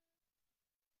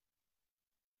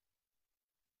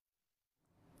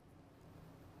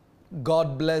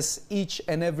God bless each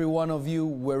and every one of you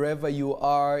wherever you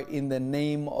are in the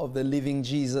name of the living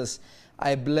Jesus.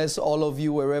 I bless all of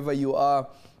you wherever you are,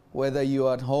 whether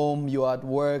you're at home, you're at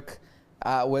work,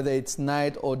 whether it's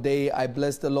night or day. I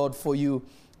bless the Lord for you,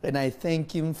 and I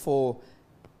thank Him for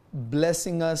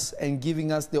blessing us and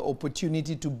giving us the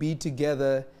opportunity to be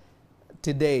together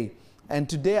today. And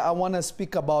today I want to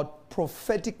speak about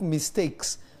prophetic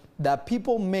mistakes that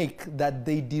people make, that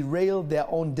they derail their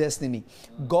own destiny.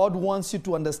 God wants you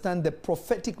to understand the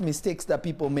prophetic mistakes that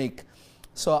people make.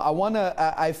 So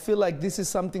I feel like this is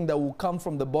something that will come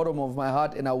from the bottom of my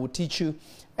heart, and I will teach you.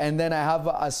 And then I have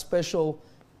a special,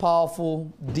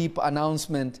 powerful, deep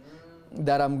announcement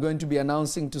that I'm going to be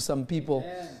announcing to some people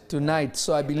tonight.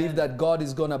 So I believe that God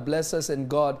is going to bless us, and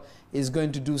God is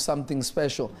going to do something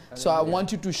special. So I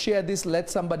want you to share this. Let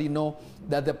somebody know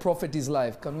that the prophet is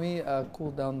live. Can we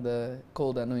cool down the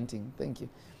cold anointing? Thank you.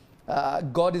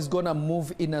 God is going to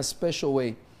move in a special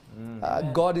way.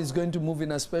 God is going to move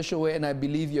in a special way, and I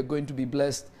believe you're going to be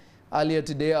blessed. Earlier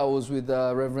today, I was with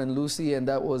Reverend Lucy, and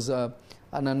that was an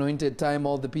anointed time.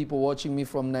 All the people watching me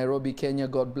from Nairobi, Kenya,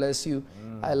 God bless you.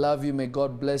 I love you. May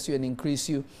God bless you and increase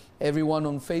you. Everyone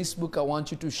on Facebook, I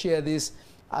want you to share this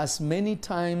as many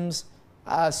times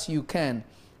as you can.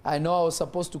 I know I was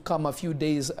supposed to come a few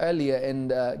days earlier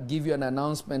and give you an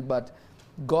announcement, but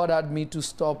God had me to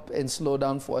stop and slow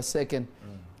down for a second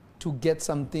to get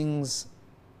some things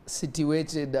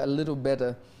situated a little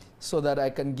better so that I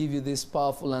can give you this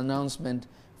powerful announcement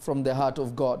from the heart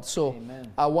of God. So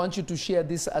I want you to share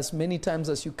this as many times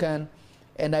as you can,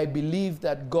 and I believe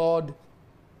that God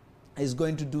is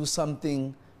going to do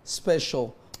something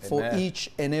special for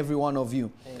each and every one of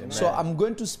you. So I'm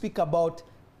going to speak about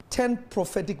 10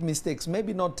 prophetic mistakes.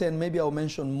 Maybe not 10, maybe I'll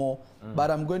mention more, but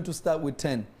I'm going to start with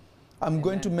 10. I'm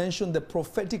going to mention the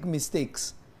prophetic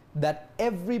mistakes that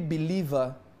every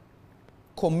believer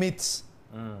commits,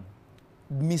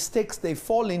 mistakes they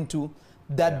fall into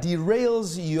that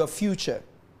derails your future.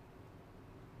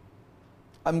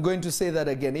 I'm going to say that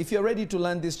again. If you're ready to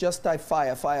learn this, just type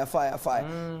fire, fire, fire,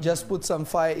 fire. Just put some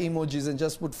fire emojis and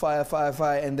just put fire, fire,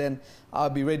 fire, and then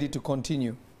I'll be ready to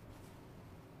continue.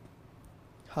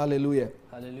 Hallelujah.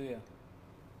 Hallelujah.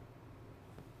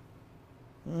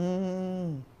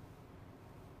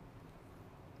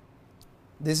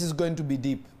 This is going to be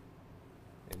deep.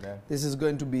 Amen. This is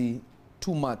going to be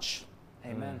too much.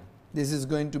 Amen. This is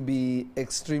going to be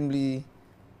extremely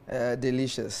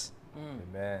delicious.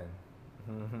 Amen.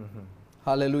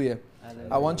 Hallelujah. Hallelujah.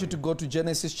 I want you to go to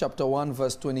Genesis chapter 1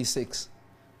 verse 26.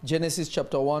 Genesis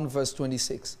chapter 1 verse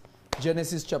 26.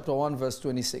 Genesis chapter 1 verse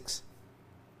 26.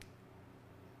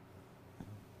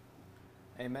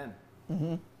 Amen.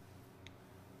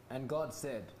 And God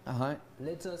said,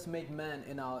 let us make man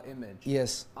in our image,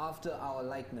 Yes. after our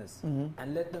likeness,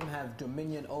 and let them have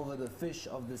dominion over the fish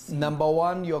of the sea, Number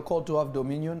one, you're called to have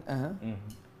dominion.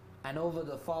 and over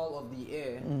the fowl of the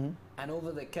air, and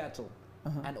over the cattle,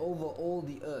 and over all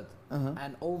the earth,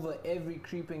 and over every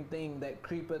creeping thing that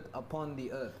creepeth upon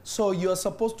the earth. So you're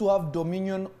supposed to have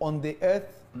dominion on the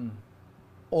earth,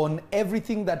 on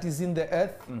everything that is in the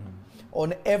earth,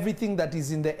 on everything that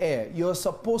is in the air. You're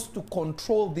supposed to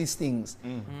control these things.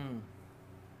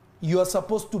 You're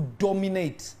supposed to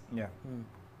dominate.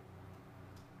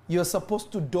 You're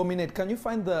supposed to dominate. Can you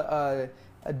find a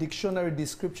dictionary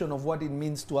description of what it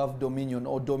means to have dominion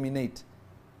or dominate?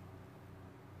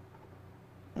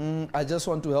 I just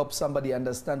want to help somebody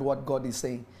understand what God is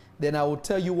saying. Then I will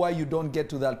tell you why you don't get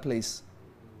to that place.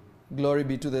 Glory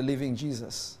be to the living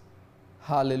Jesus.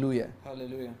 Hallelujah.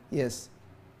 Hallelujah. Yes.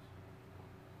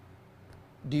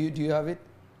 Do you have it?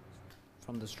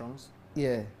 From the Strongs?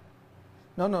 Yeah.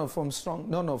 No, from Strong.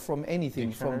 No, from anything.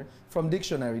 Dictionary? From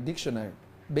dictionary.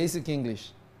 Basic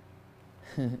English.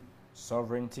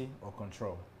 Sovereignty or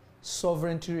control?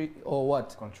 Sovereignty or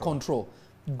what? Control.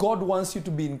 God wants you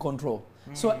to be in control.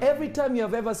 So every time you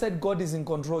have ever said God is in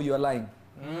control, you are lying.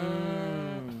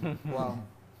 Wow.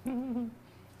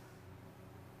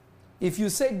 If you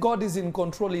say God is in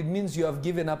control, it means you have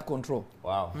given up control.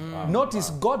 Wow. Notice,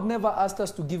 God never asked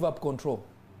us to give up control.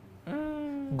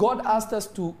 God asked us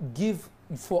to give,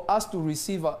 for us to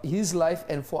receive His life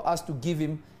and for us to give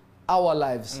Him our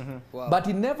lives. Wow. But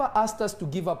He never asked us to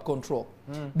give up control.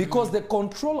 Because the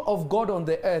control of God on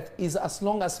the earth is as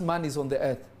long as man is on the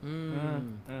earth.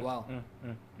 Wow.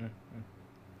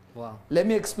 Wow. Let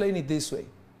me explain it this way.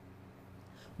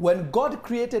 When God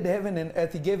created heaven and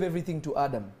earth, He gave everything to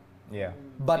Adam. Yeah.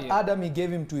 But Adam, He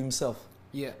gave him to himself.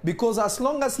 Yeah. Because as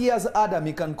long as he has Adam,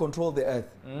 he can control the earth.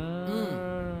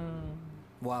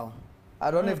 Wow.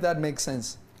 I don't know if that makes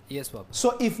sense. Yes, Papa.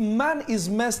 So if man is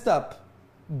messed up,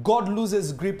 God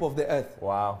loses grip of the earth.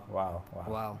 Wow, wow, wow.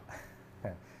 Wow.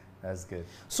 That's good.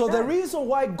 So the reason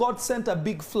why God sent a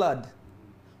big flood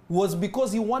was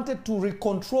because he wanted to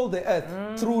recontrol the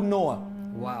earth through Noah.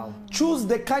 Wow. Choose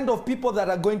the kind of people that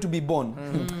are going to be born.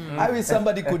 I wish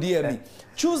somebody could hear me.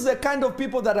 Choose the kind of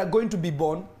people that are going to be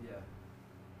born. Yeah.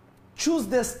 Choose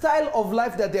the style of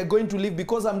life that they're going to live,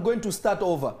 because I'm going to start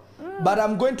over. But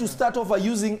I'm going to start over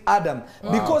using Adam,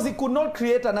 because he could not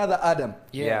create another Adam.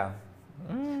 Yeah.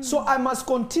 So I must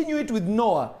continue it with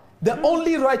Noah, the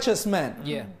only righteous man.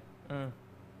 Yeah.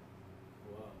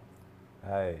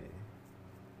 Hey.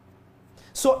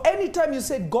 So anytime you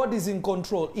say God is in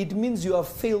control, it means you have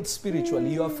failed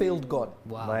spiritually. You have failed God.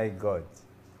 Wow. My God.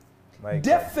 My God.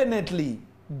 Definitely,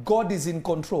 God is in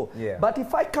control. Yeah. But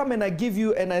if I come and I give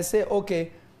you and I say,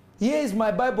 okay, here is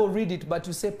my Bible, read it. But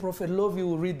you say, Prophet Love, you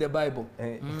will read the Bible.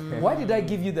 Why did I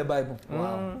give you the Bible?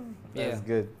 Wow. That's Yeah.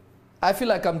 good. I feel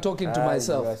like I'm talking to You are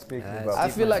myself. speaking I about I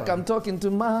Speak feel my like father. I'm talking to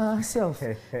myself.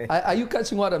 Are you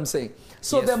catching what I'm saying?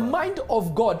 So Yes, the Father. mind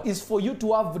of God is for you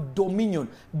to have dominion,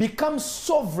 become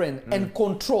sovereign and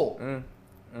control.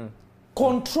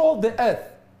 Control the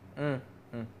earth.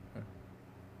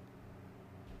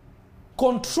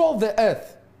 Control the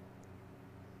earth.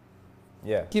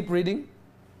 Yeah. Keep reading.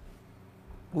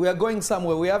 We are going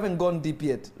somewhere. We haven't gone deep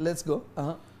yet. Let's go.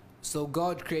 So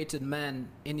God created man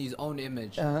in his own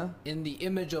image. In the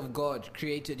image of God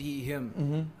created he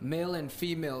him. Male and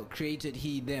female created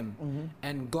he them.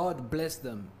 And God blessed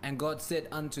them. And God said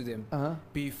unto them,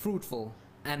 be fruitful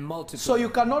and multiply. So you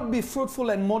cannot be fruitful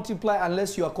and multiply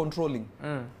unless you are controlling.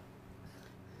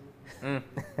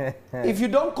 If you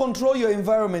don't control your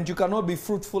environment, you cannot be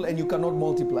fruitful and you cannot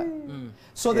multiply.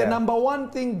 So the Yeah. number one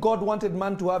thing God wanted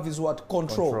man to have is what?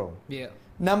 Control. Yeah.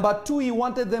 Number two, he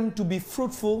wanted them to be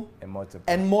fruitful And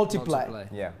multiply. and multiply.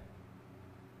 Yeah.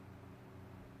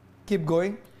 Keep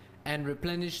going. And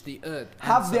replenish the earth. and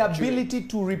Have the subdue it. ability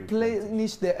to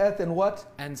replenish the earth and what?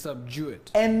 And subdue it.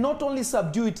 And not only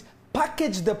subdue it,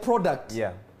 package the product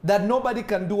Yeah. that nobody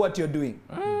can do what you're doing.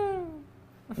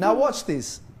 Now watch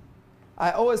this.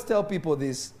 I always tell people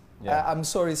this. Yeah. I'm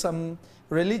sorry, some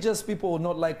religious people will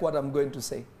not like what I'm going to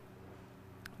say.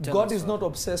 Tell God us, is Father. not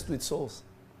obsessed with souls.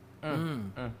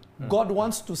 God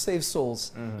wants to save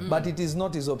souls, but it is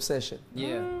not his obsession.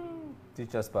 Yeah.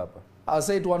 Teach us, Papa. I'll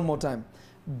say it one more time.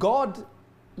 God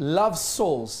loves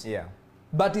souls, Yeah.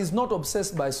 but he's not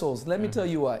obsessed by souls. Let me tell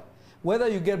you why. Whether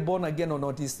you get born again or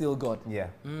not, he's still God. Yeah.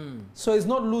 So he's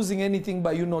not losing anything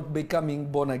by you not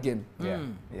becoming born again. Yeah.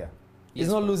 Yeah. He's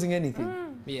not losing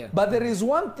anything. Yeah. But there is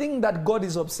one thing that God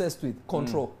is obsessed with: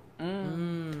 control.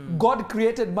 God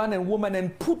created man and woman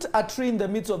and put a tree in the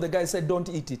midst of the guy and said, don't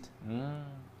eat it.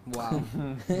 Wow.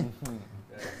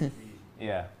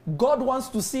 Yeah. God wants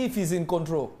to see if he's in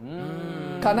control.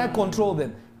 Can I control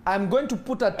them? I'm going to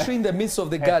put a tree in the midst of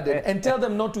the garden and tell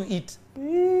them not to eat.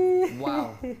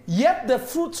 Wow. Yet the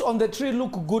fruits on the tree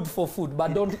look good for food,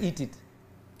 but don't eat it.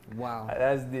 Wow.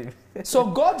 That's deep. So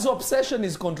God's obsession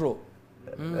is control.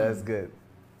 That's good.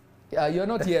 You're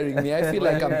not hearing me. I feel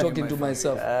like I'm talking to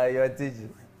myself. You're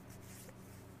teaching.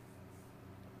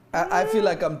 I feel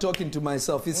like I'm talking to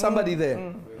myself. Is somebody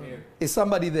there? Is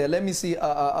somebody there? Let me see.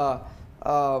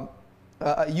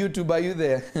 YouTube, are you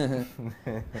there?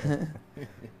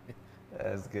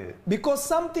 That's good. Because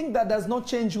something that does not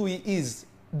change who he is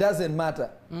doesn't matter.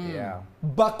 Yeah.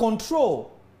 But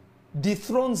control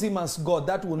dethrones him as God.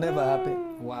 That will never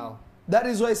happen. Wow. That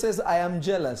is why he says, I am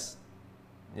jealous.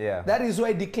 Yeah. That is why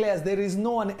he declares, there is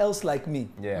no one else like me.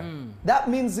 Yeah. That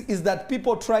means is that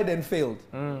people tried and failed.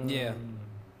 Yeah.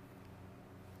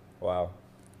 Wow.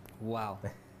 Wow.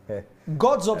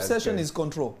 God's obsession good. is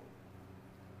control.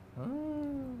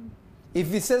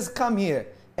 If he says, come here,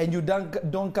 and you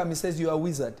don't come, he says, you are a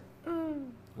wizard.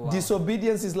 Wow.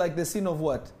 Disobedience is like the sin of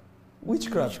what?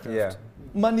 Witchcraft. Yeah.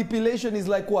 Manipulation is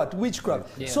like what? Witchcraft.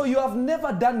 Yeah. So you have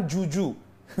never done juju.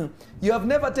 You have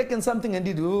never taken something and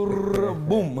did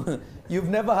boom. You've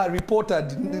never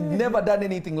reported, never done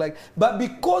anything like. But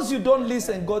because you don't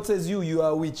listen, God says you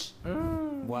are a witch.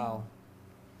 Wow.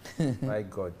 My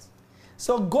God.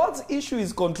 So God's issue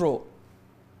is control.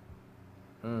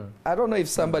 I don't know if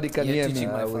somebody can You're hear me. teaching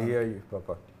I my will father. hear you,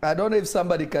 Papa. I don't know if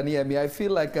somebody can hear me. I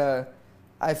feel like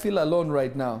I feel alone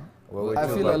right now. We're with I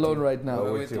you, feel Papa. alone right now.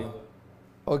 We're with you.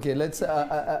 Okay, let's.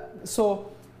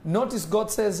 So notice God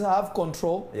says have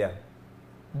control. Yeah.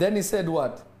 Then he said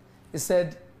what? He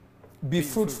said, be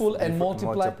fruitful and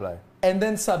multiply, and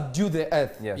then subdue the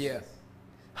earth. Yes. Yeah.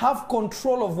 Have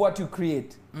control of what you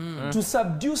create. To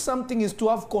subdue something is to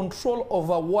have control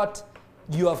over what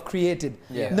you have created.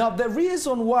 Yeah. Now, the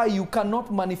reason why you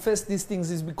cannot manifest these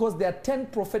things is because there are 10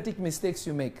 prophetic mistakes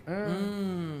you make.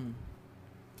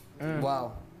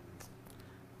 Wow.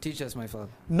 Teach us, my Father.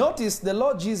 Notice the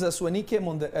Lord Jesus, when he came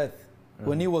on the earth,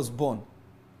 when he was born,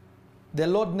 the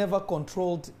Lord never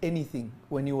controlled anything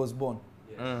when he was born.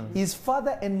 His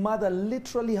father and mother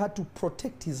literally had to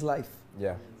protect his life.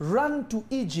 Yeah. Run to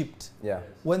Egypt Yeah.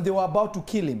 when they were about to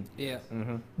kill him. Yeah.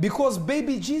 Because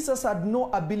baby Jesus had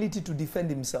no ability to defend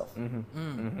himself.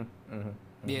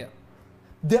 Yeah.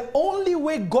 The only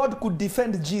way God could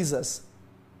defend Jesus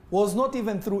was not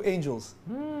even through angels.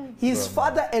 His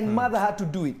father and mother had to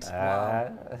do it.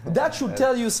 That should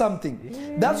tell you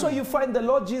something. That's why you find the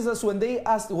Lord Jesus,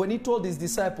 when he told his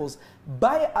disciples,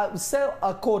 sell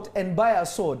a coat and buy a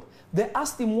sword. They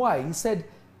asked him why. He said,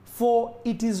 for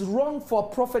it is wrong for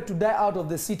a prophet to die out of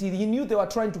the city. He knew they were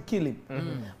trying to kill him.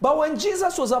 But when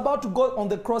Jesus was about to go on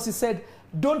the cross, he said,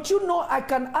 don't you know I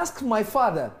can ask my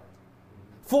Father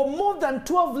for more than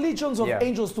 12 legions of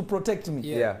angels to protect me?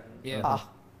 Yeah. Yeah.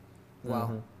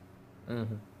 Wow.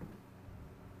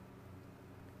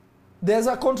 There's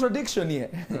a contradiction here.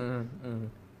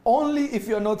 Only if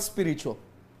you're not spiritual.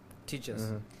 Teach us.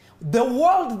 The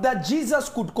world that Jesus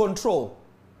could control,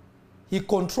 he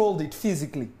controlled it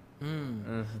physically.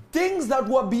 Things that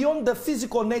were beyond the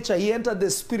physical nature, he entered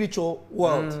the spiritual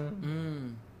world.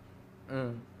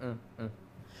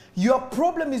 Your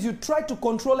problem is you try to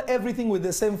control everything with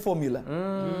the same formula.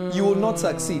 You will not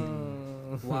succeed.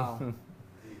 Wow.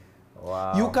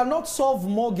 Wow. You cannot solve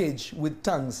mortgage with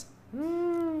tongues.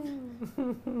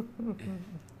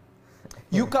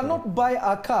 You cannot buy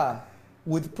a car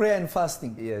with prayer and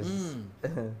fasting. Yes.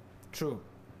 True.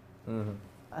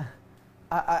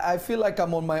 I feel like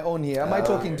I'm on my own here. Am I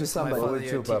talking to somebody? Father, With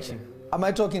you're you, Papa. teaching. Am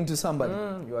I talking to somebody?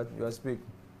 You are speaking.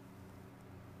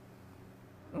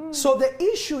 So the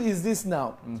issue is this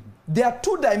now. There are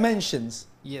two dimensions.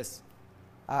 Yes.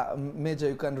 Major,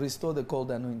 you can restore the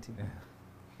cold anointing.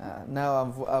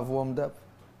 Now I've warmed up.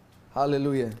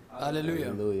 Hallelujah. Hallelujah.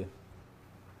 Hallelujah.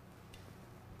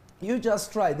 You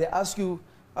just try. They ask you,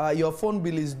 your phone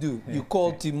bill is due. You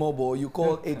call T-Mobile, or you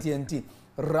call AT&T.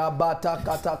 Rabata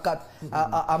katakat.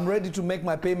 I'm ready to make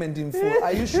my payment in full.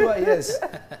 Are you sure? Yes.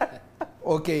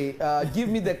 Okay, give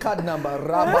me the card number.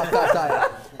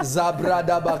 Rabakataya.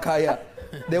 Zabrada bakaya.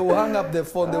 They will hang up the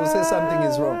phone. They will say something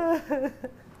is wrong.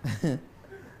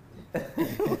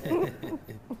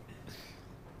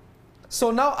 So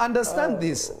now understand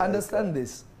this. Understand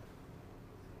this.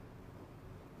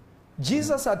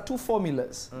 Jesus had two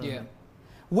formulas. Yeah.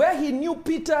 Where he knew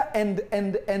Peter and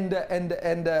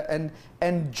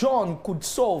John could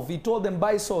solve, he told them,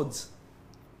 buy swords.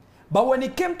 But when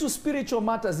it came to spiritual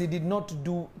matters, he did not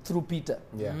do through Peter.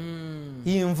 Yeah.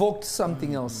 He invoked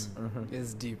something else.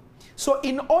 It's deep. So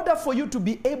in order for you to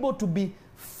be able to be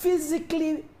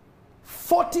physically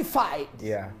fortified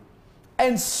Yeah.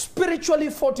 and spiritually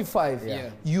fortified, Yeah.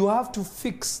 you have to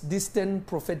fix these 10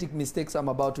 prophetic mistakes I'm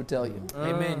about to tell you.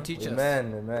 Amen. Teach us.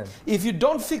 Amen. Amen. If you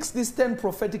don't fix these 10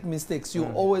 prophetic mistakes, you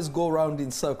always go around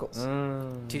in circles.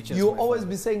 Teach us. You'll my always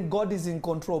Father. be saying God is in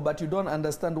control, but you don't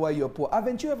understand why you're poor.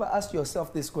 Haven't you ever asked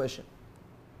yourself this question?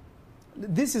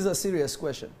 This is a serious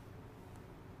question.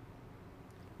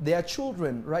 There are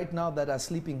children right now that are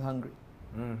sleeping hungry.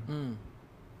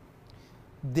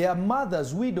 There are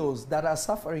mothers, widows that are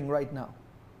suffering right now.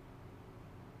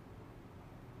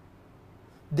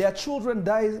 There are children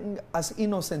dying as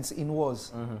innocents in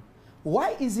wars.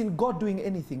 Why isn't God doing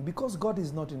anything? Because God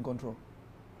is not in control.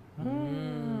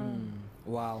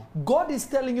 Wow. God is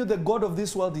telling you the God of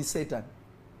this world is Satan.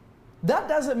 That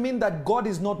doesn't mean that God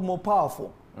is not more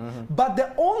powerful. But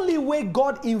the only way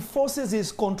God enforces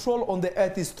his control on the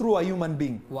earth is through a human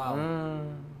being. Wow.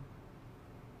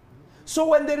 So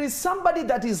when there is somebody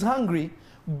that is hungry,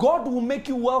 God will make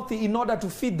you wealthy in order to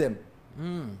feed them.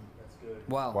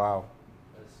 Wow. Wow.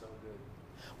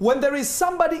 When there is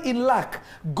somebody in lack,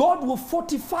 God will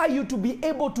fortify you to be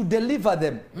able to deliver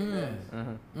them.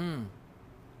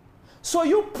 So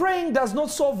you praying does not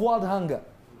solve world hunger.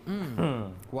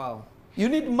 Wow. You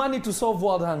need money to solve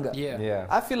world hunger. Yeah. Yeah.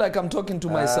 I feel like I'm talking to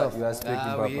myself. You are speaking, We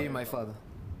Papa. hear you, my Father.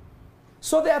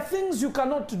 So there are things you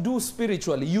cannot do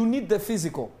spiritually. You need the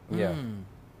physical. Yeah.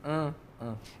 And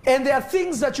there are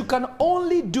things that you can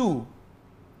only do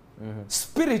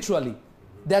spiritually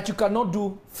that you cannot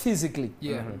do physically.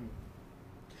 Yeah.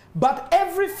 But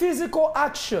every physical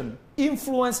action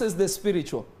influences the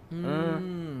spiritual.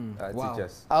 Wow. Teach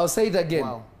us. I'll say it again.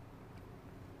 Wow.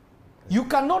 You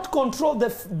cannot control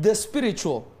the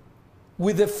spiritual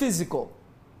with the physical.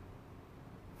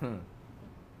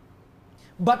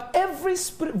 But every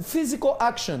physical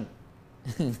action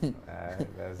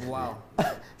That's Wow.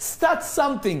 Start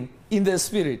something in the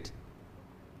spirit.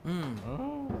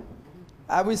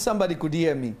 I wish somebody could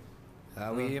hear me.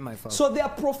 We hear my father. So there are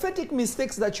prophetic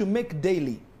mistakes that you make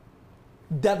daily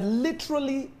that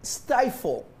literally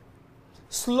stifle,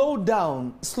 slows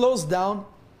down,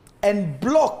 and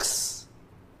blocks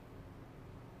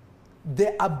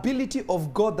the ability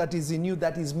of God that is in you,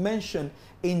 that is mentioned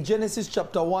in Genesis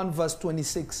chapter 1 verse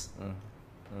 26.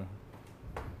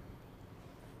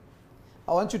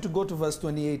 I want you to go to verse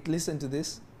 28. Listen to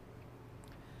this.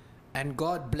 And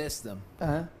God blessed them.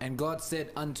 And God said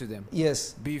unto them,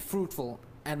 Yes. be fruitful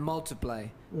and multiply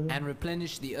and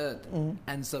replenish the earth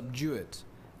and subdue it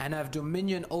and have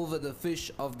dominion over the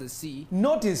fish of the sea.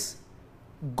 Notice,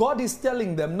 God is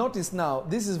telling them, notice now,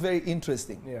 this is very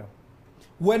interesting. Yeah.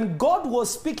 When God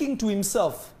was speaking to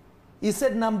himself, he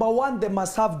said, number one, they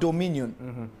must have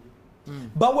dominion.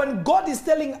 But when God is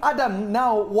telling Adam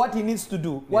now what he needs to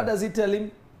do, what does he tell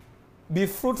him? Be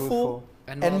fruitful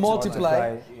and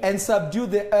multiply and subdue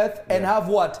the earth and have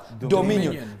what?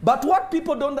 Dominion. But what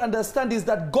people don't understand is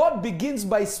that God begins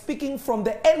by speaking from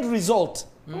the end result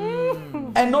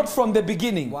and not from the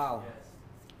beginning. Wow.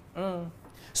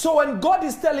 So when God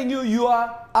is telling you you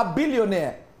are a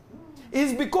billionaire,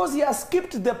 it's because he has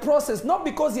skipped the process, not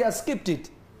because he has skipped it.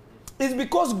 It's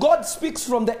because God speaks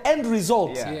from the end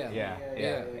result.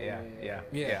 Yeah.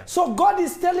 So God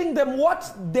is telling them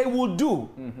what they will do.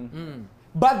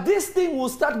 But this thing will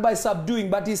start by subduing,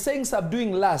 but he's saying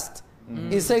subduing last.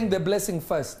 He's saying the blessing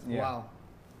first. Yeah. Wow.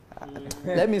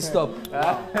 Let me stop.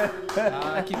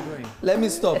 Keep going. Let me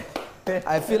stop.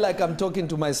 I feel like I'm talking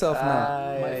to myself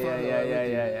now.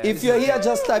 Yeah. If you're here,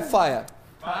 just type fire.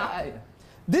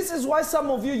 This is why some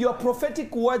of you, your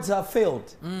prophetic words have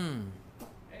failed.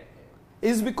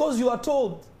 It's because you are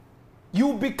told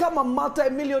you become a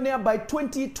multi-millionaire by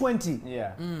 2020.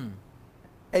 Yeah.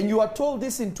 And you are told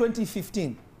this in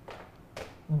 2015.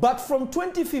 But from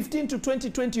 2015 to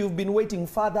 2020, you've been waiting,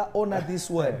 Father, honor this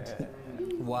word.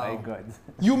 Wow. My God.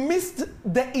 You missed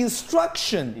the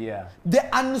instruction, Yeah. the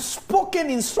unspoken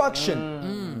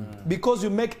instruction, because you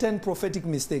make 10 prophetic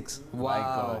mistakes. My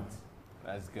Wow. God.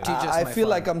 That's good. Teach us, I my feel Father.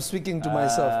 like I'm speaking to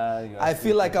myself. you are I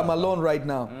feel like I'm speaking, alone right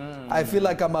now. I feel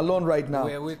like I'm alone right now.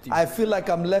 We're with you. I feel like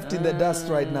I'm left in the dust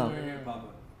right now.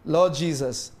 Lord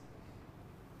Jesus.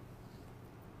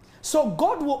 So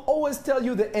God will always tell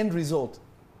you the end result.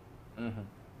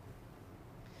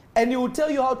 And he will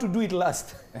tell you how to do it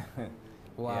last.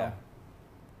 Wow.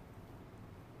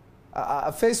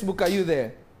 Yeah. Facebook, are you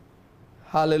there?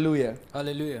 Hallelujah.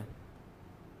 Hallelujah.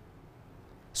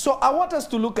 So I want us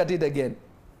to look at it again.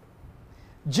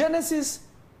 Genesis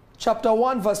chapter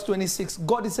 1 verse 26.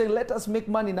 God is saying, let us make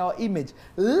man in our image.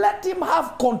 Let him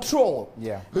have control.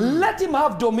 Yeah. Let him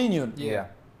have dominion. Yeah.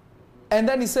 And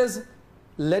then he says,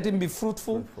 let him be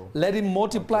fruitful. Let him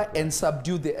multiply and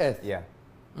subdue the earth. Yeah.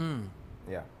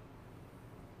 Yeah.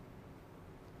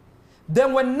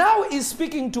 Then when now he's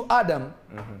speaking to Adam,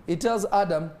 he tells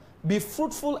Adam, be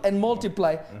fruitful and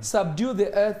multiply, subdue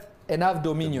the earth and have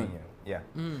dominion. Yeah.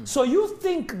 So you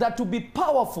think that to be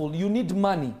powerful, you need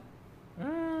money.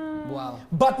 Wow.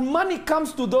 But money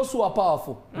comes to those who are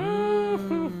powerful.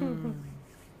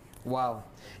 Wow.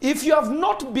 If you have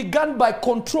not begun by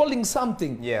controlling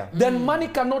something, then money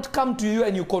cannot come to you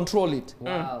and you control it.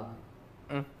 Wow.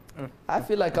 I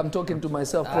feel like I'm talking to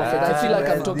myself, Prophet. I feel like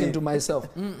I'm talking to myself.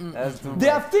 That's too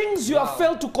There are things you have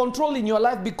failed to control in your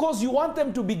life because you want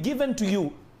them to be given to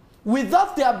you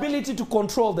without the ability to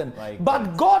control them.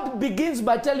 But God begins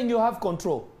by telling you have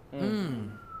control.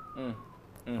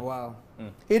 Wow.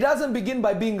 It doesn't begin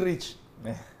by being rich.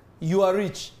 You are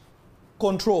rich.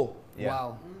 Control. Yeah.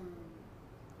 Wow.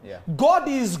 Yeah. God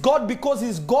is God because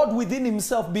he's God within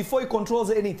himself before he controls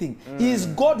anything. He is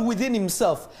God within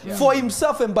himself, for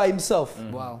himself and by himself.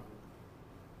 Wow.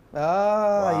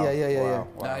 Ah, yeah.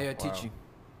 Now you're teaching.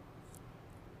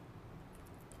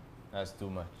 That's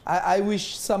too much. I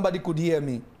wish somebody could hear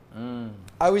me.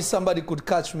 I wish somebody could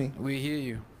catch me. We hear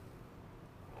you.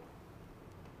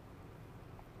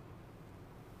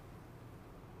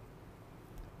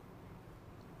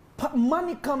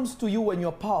 Money comes to you when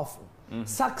you're powerful.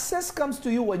 Success comes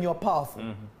to you when you're powerful.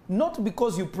 Not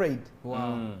because you prayed.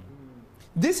 Wow.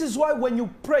 This is why when you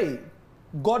pray,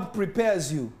 God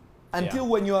prepares you. Until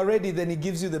when you are ready, then he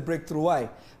gives you the breakthrough. Why?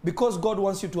 Because God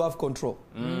wants you to have control.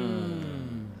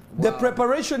 The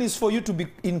preparation is for you to be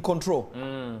in control.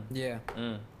 Yeah.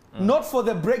 Not for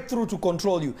the breakthrough to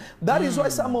control you. That is why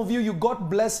some of you, you got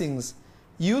blessings.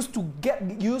 You used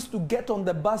to get on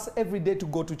the bus every day to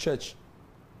go to church.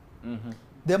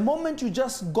 The moment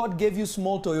God gave you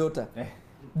small Toyota,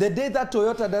 the day that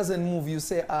Toyota doesn't move, you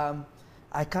say,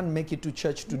 I can't make it to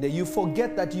church today. You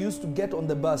forget that you used to get on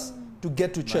the bus to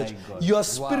get to church. God. Your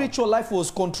spiritual life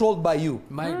was controlled by you.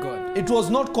 My God. It was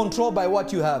not controlled by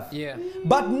what you have. Yeah.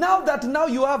 But now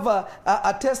you have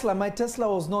a Tesla. My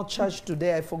Tesla was not charged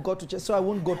today. I forgot to charge, so I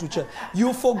won't go to church.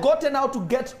 You've forgotten how to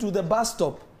get to the bus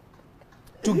stop.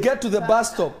 To get to the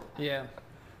bus stop. Yeah.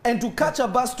 And to catch a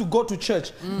bus to go to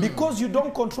church. Because you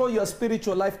don't control your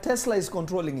spiritual life, Tesla is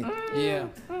controlling it. Yeah.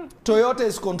 Toyota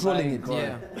is controlling it.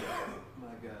 Yeah.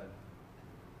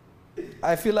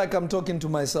 I feel like I'm talking to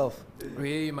myself. We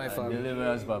hear you, my Father. Deliver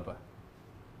us, Papa.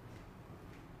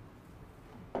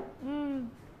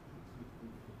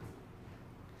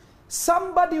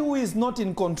 Somebody who is not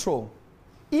in control,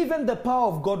 even the power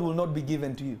of God will not be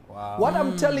given to you. Wow. What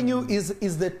I'm telling you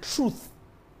is the truth.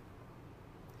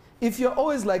 If you're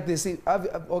always like this,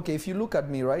 okay, if you look at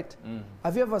me, right?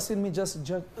 Have you ever seen me just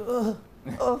judge?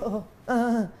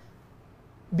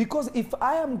 Because if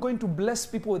I am going to bless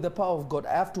people with the power of God,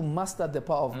 I have to master the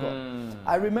power of God.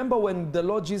 I remember when the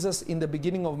Lord Jesus, in the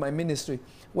beginning of my ministry,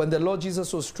 when the Lord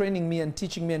Jesus was training me and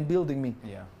teaching me and building me,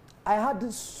 I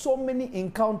had so many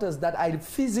encounters that I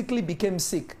physically became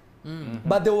sick.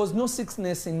 But there was no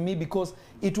sickness in me because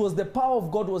it was the power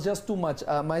of God was just too much.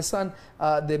 My son,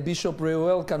 the Bishop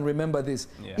Reuel, can remember this.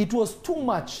 It was too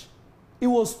much. It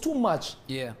was too much.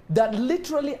 Yeah. That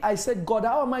literally I said, God,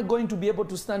 how am I going to be able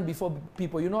to stand before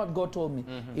people? You know what God told me?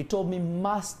 He told me,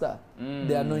 master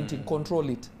the anointing, control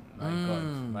it. My God.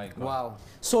 My God. Wow.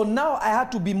 So now I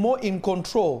had to be more in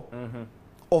control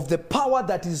of the power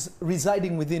that is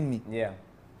residing within me. Yeah.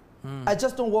 I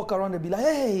just don't walk around and be like,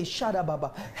 hey, shut up,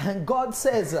 Baba. And God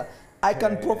says, I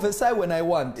can prophesy when I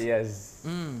want. Yes.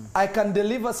 I can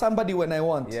deliver somebody when I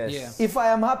want. Yes. Yeah. If I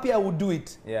am happy, I will do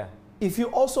it. Yeah. If you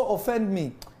also offend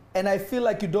me and I feel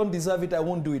like you don't deserve it, I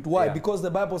won't do it. Why? Yeah. Because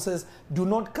the Bible says, do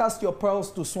not cast your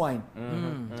pearls to swine.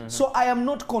 So I am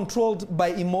not controlled by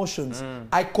emotions.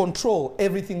 I control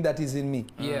everything that is in me.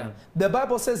 Yeah. The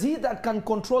Bible says, he that can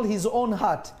control his own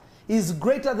heart is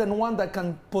greater than one that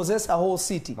can possess a whole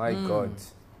city. My God.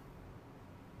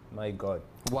 My God.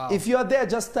 Wow. If you are there,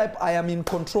 just type, I am in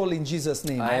control in Jesus'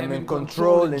 name. I am in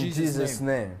control in Jesus'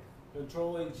 name.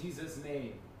 Control in Jesus'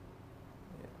 name.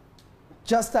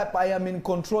 Just type, I am in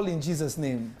control in Jesus'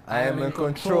 name. I am in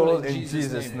control in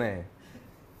Jesus' name.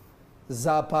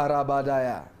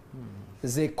 Zaparabadaya.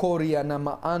 Zekoria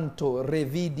namaanto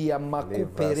revidia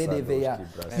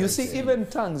makuperedeveya. You see, even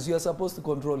tongues, you are supposed to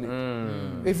control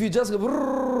it. If you just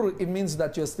go, it means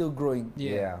that you're still growing.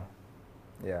 Yeah.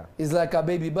 Yeah. It's like a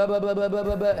baby, ba ba ba ba ba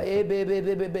ba ba, eh, baby,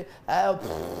 baby, baby,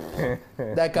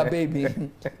 like a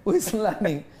baby who is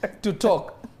learning to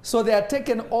talk. So they are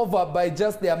taken over by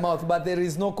just their mouth, but there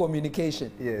is no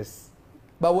communication. Yes.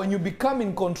 But when you become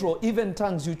in control, even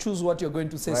tongues, you choose what you're going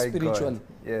to say My spiritually.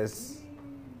 God. Yes.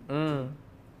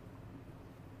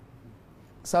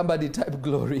 Somebody type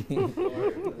glory.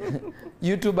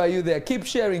 YouTube, are you there? Keep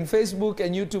sharing. Facebook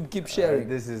and YouTube, keep sharing.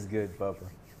 This is good, Papa.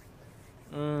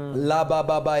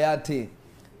 Lababayate.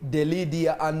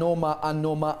 Delidia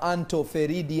anoma anto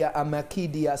feridia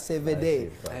amakidia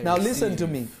sevede. Now listen to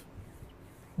me.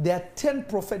 There are 10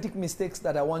 prophetic mistakes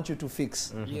that I want you to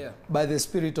fix by the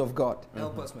Spirit of God.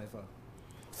 Help us, my Father.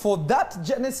 For that,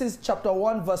 Genesis chapter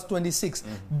 1 verse 26,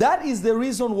 that is the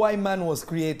reason why man was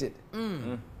created.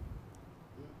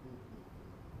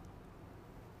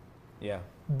 Yeah.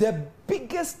 The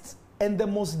biggest and the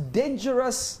most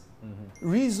dangerous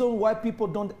reason why people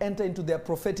don't enter into their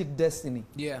prophetic destiny.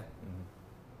 Yeah.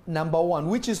 Number one,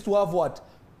 which is to have what?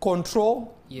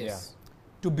 Control, Yes.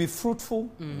 to be fruitful,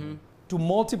 to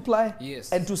multiply,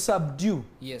 Yes. and to subdue.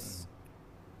 Yes.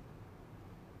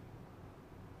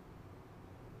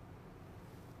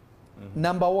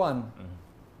 Number one,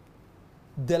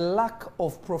 the lack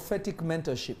of prophetic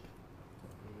mentorship.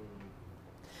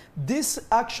 This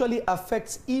actually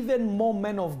affects even more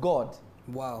men of God.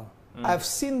 Wow. I've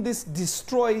seen this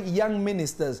destroy young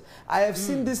ministers. I have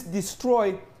seen this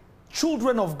destroy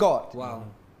children of God. Wow.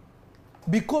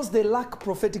 Because they lack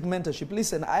prophetic mentorship.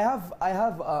 Listen, I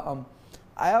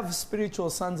have spiritual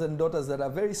sons and daughters that are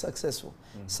very successful.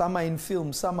 Some are in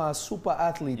film, some are super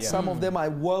athletes, some of them are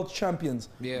world champions.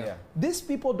 Yeah. These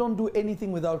people don't do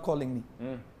anything without calling me.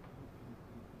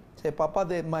 Say,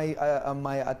 Papa,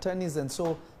 my attorneys and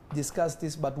so discuss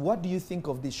this, but what do you think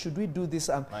of this? Should we do this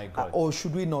or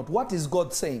should we not? What is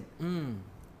God saying?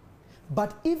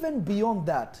 But even beyond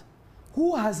that,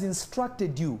 who has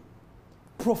instructed you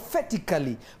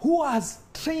prophetically? Who has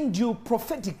trained you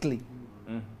prophetically?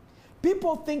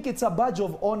 People think it's a badge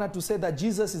of honor to say that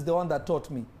Jesus is the one that taught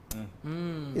me.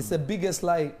 It's the biggest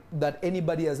lie that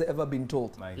anybody has ever been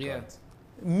told. My Yeah. God.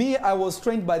 Me, I was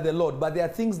trained by the Lord, but there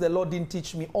are things the Lord didn't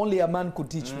teach me. Only a man could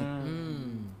teach me.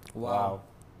 Wow.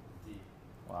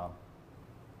 Wow.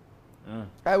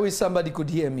 I wish somebody could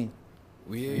hear me.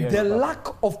 Yeah. The lack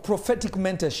of prophetic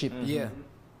mentorship. Yeah.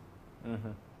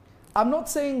 I'm not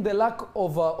saying the lack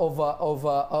of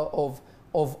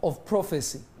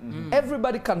prophecy.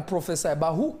 Everybody can prophesy,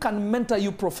 but who can mentor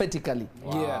you prophetically?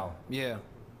 Wow. Yeah.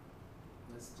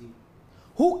 That's deep.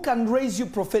 Who can raise you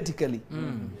prophetically?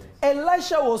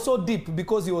 Elisha was so deep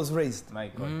because he was raised. My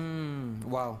God.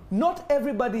 Wow. Not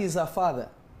everybody is a father.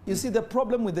 You see, the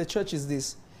problem with the church is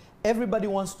this. Everybody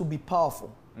wants to be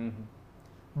powerful.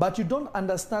 But you don't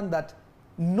understand that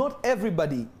not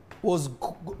everybody was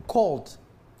called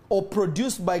or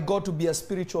produced by God to be a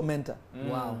spiritual mentor.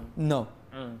 Wow. No.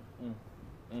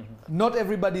 Not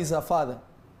everybody is a father.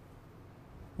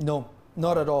 No,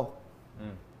 not at all.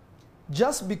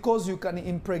 Just because you can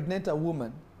impregnate a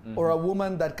woman or a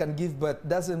woman that can give birth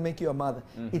doesn't make you a mother.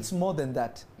 It's more than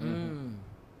that.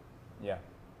 Yeah.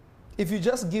 If you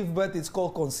just give birth, it's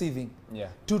called conceiving. Yeah.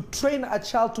 To train a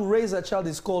child, to raise a child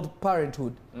is called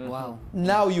parenthood. Wow.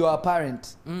 Now you are a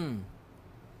parent.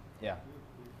 Yeah.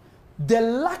 The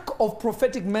lack of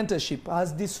prophetic mentorship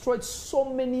has destroyed so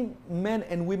many men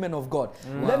and women of God.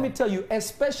 Let me tell you,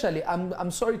 especially, I'm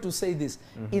sorry to say this,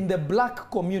 in the black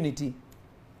community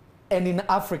and in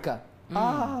Africa.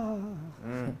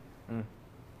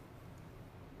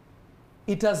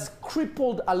 It has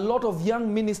crippled a lot of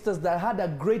young ministers that had a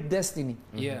great destiny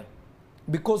Yeah.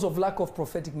 because of lack of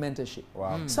prophetic mentorship.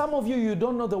 Wow. Some of you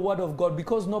don't know the word of God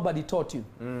because nobody taught you.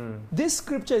 This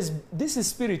scripture is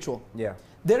spiritual. Yeah.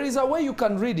 There is a way you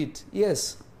can read it.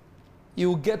 Yes. You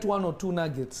will get 1 or 2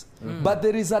 nuggets. But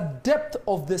there is a depth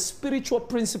of the spiritual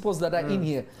principles that are in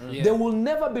here. Yeah. They will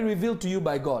never be revealed to you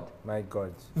by God. My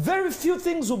God. Very few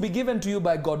things will be given to you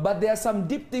by God, but there are some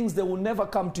deep things that will never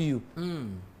come to you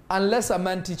unless a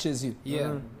man teaches you.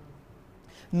 Yeah.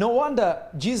 No wonder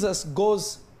Jesus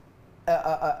goes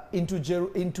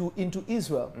into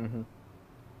Israel.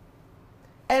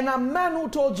 And a man who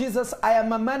told Jesus, I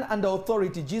am a man under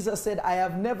authority, Jesus said, I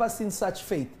have never seen such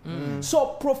faith. So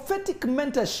prophetic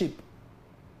mentorship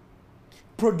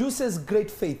produces great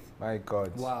faith. My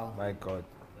God. Wow. My God.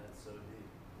 That's so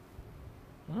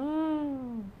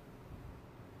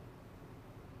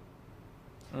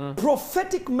deep.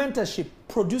 Prophetic mentorship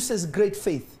produces great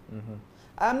faith.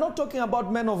 I'm not talking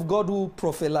about men of God who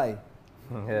prophesy.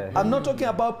 Yeah. I'm not talking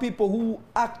about people who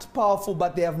act powerful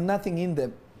but they have nothing in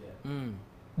them.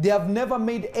 They have never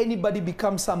made anybody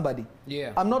become somebody.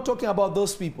 Yeah. I'm not talking about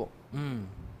those people.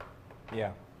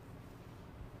 Yeah.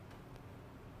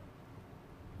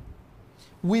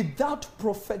 Without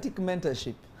prophetic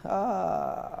mentorship,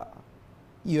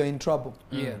 you're in trouble.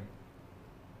 Yeah.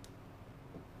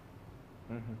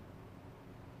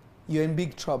 You're in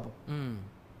big trouble.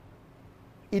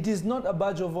 It is not a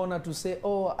badge of honor to say,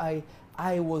 oh,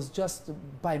 I was just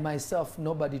by myself,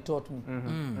 nobody taught me.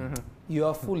 You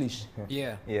are foolish.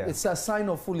 Yeah. Yeah. It's a sign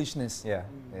of foolishness. Yeah.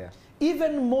 Yeah.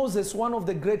 Even Moses, one of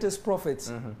the greatest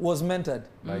prophets, was mentored.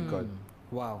 My God.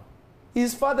 Wow.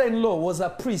 His father-in-law was a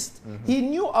priest. He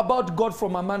knew about God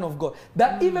from a man of God.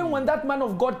 That even when that man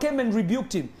of God came and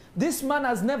rebuked him, this man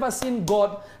has never seen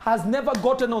God, has never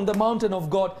gotten on the mountain of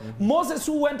God. Moses,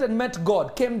 who went and met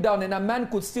God, came down and a man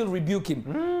could still rebuke him.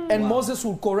 And Moses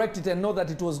would correct it and know that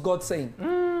it was God saying.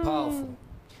 Powerful.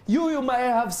 You might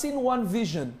have seen one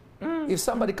vision. If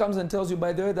somebody comes and tells you,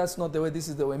 by the way, that's not the way, this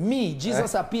is the way. Me,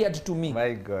 Jesus appeared to me.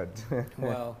 My God.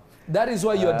 Wow. That is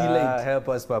why you're delayed. Help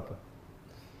us, Papa.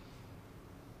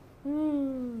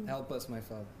 Help us, my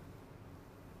Father.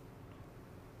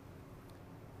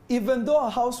 Even though a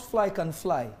housefly can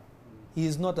fly, he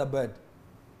is not a bird.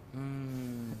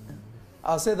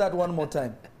 I'll say that one more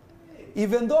time.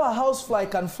 Even though a housefly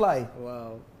can fly,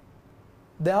 Wow.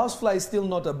 the housefly is still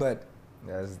not a bird.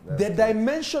 That's The good.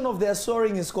 dimension of their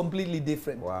soaring is completely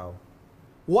different. Wow.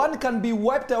 One can be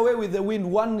wiped away with the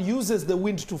wind, one uses the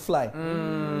wind to fly.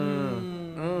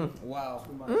 Wow.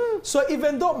 So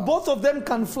even though both of them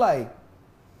can fly,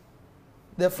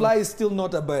 the fly is still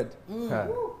not a bird. Huh.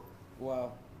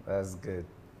 Wow. That's good.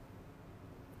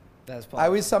 That's I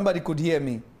powerful. wish somebody could hear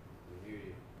me.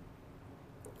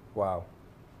 Wow.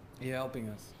 You're helping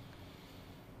us.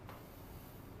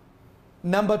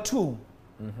 Number two.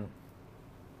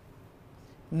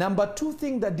 Number two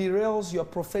thing that derails your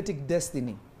prophetic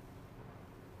destiny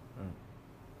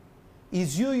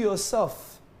is you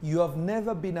yourself. You have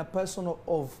never been a person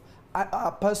of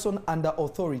a person under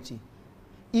authority.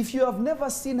 If you have never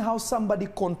seen how somebody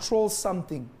controls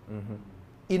something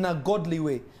in a godly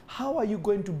way, how are you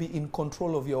going to be in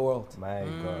control of your world? My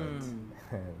God.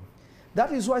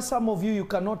 That is why some of you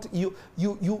cannot, you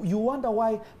wonder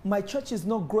why my church is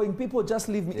not growing. People just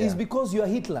leave me. Yeah. It's because you are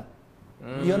Hitler.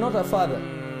 You're not a father.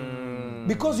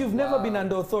 Because you've never been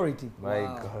under authority. My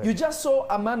Wow. God. You just saw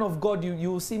a man of God.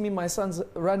 You see me, my son's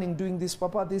running, doing this,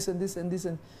 Papa, this and this and this.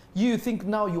 And you think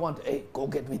now you want, hey, go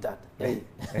get me that. Hey.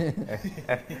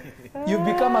 You've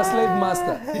become a slave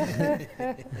master.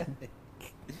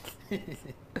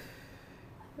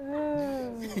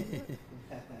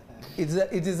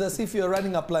 It is as if you're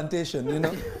running a plantation, you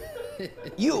know.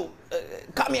 You,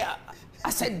 come here.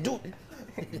 I said, dude,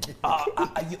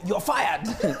 you're fired.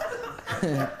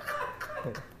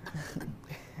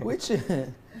 Which,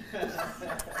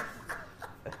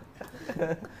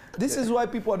 this is why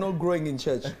people are not growing in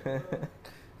church.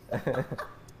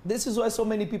 This is why so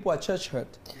many people are church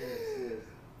hurt.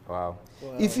 Wow.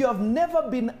 If you have never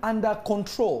been under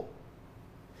control,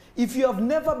 if you have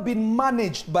never been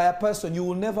managed by a person, you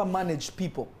will never manage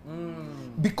people.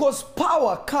 Because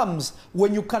power comes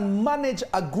when you can manage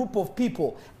a group of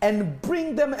people and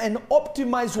bring them and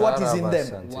optimize what is in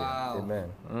them. Wow.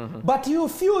 Amen. But you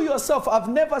feel yourself, I've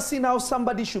never seen how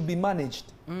somebody should be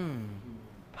managed.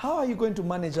 How are you going to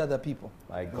manage other people?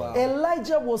 My God.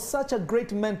 Elijah was such a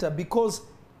great mentor because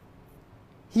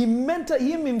he mentored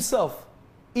him himself.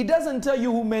 He doesn't tell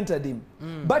you who mentored him.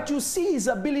 But you see his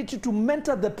ability to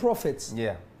mentor the prophets.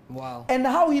 Yeah. Wow. And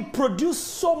how he produced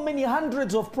so many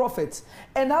hundreds of prophets.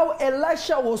 And how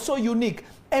Elisha was so unique.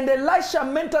 And Elisha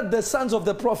mentored the sons of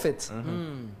the prophets.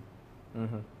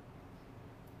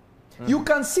 You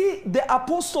can see the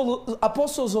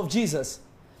apostles of Jesus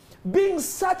being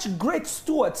such great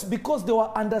stewards because they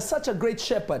were under such a great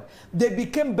shepherd. They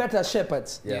became better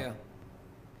shepherds. Yeah.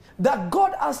 That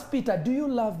God asked Peter, do you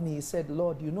love me? He said,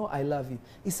 Lord, you know I love you.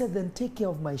 He said, then take care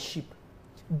of my sheep.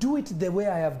 Do it the way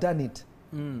I have done it.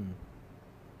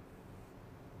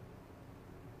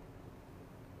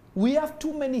 We have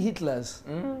too many Hitlers.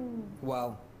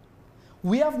 Wow.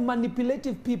 We have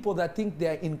manipulative people that think they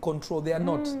are in control. They are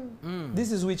not.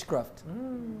 This is witchcraft.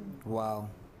 Wow.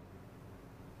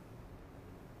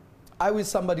 I wish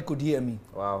somebody could hear me.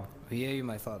 Wow. We hear you,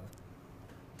 my Father.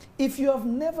 If you have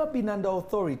never been under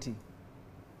authority,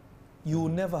 you will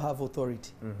never have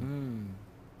authority.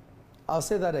 I'll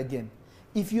say that again.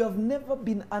 If you have never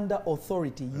been under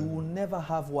authority, you will never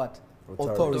have what?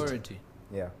 Authority.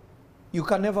 Yeah. You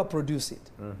can never produce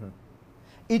it.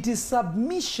 It is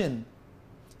submission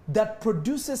that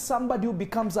produces somebody who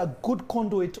becomes a good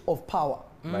conduit of power.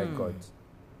 My God.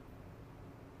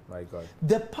 My God.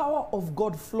 The power of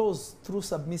God flows through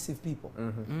submissive people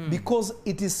because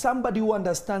it is somebody who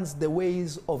understands the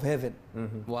ways of heaven.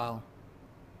 Wow.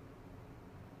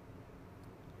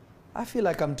 I feel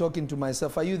like I'm talking to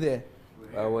myself. Are you there?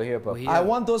 We're here, Papa. We're here. I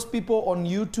want those people on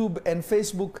YouTube and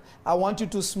Facebook, I want you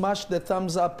to smash the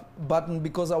thumbs up button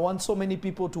because I want so many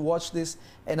people to watch this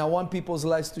and I want people's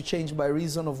lives to change by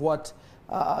reason of what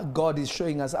God is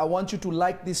showing us. I want you to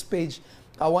like this page.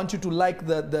 I want you to like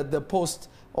the post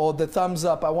or the thumbs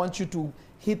up. I want you to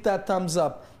hit that thumbs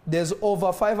up. There's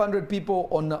over 500 people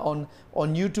on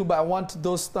YouTube. I want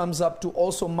those thumbs up to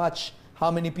also match how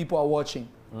many people are watching.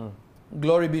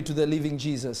 Glory be to the living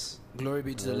Jesus. Glory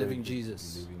be to the living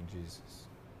Jesus. Living Jesus.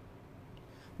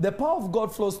 The power of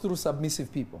God flows through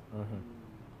submissive people.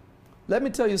 Let me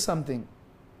tell you something.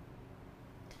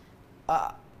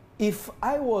 If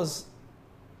I was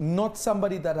not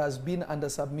somebody that has been under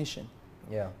submission,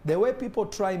 Yeah. the way people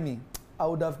try me, I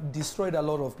would have destroyed a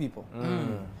lot of people.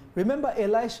 Remember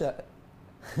Elisha?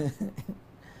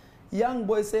 Young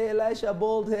boy say, Elisha,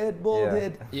 bald head, bald Yeah.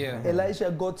 head. Yeah.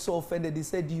 Elisha got so offended, he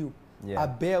said, Yeah. a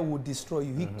bear would destroy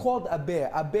you. He called a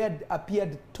bear. A bear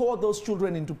appeared, tore those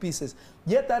children into pieces.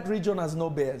 Yet that region has no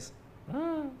bears.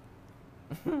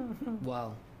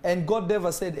 Wow. And God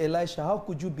never said, Elisha, how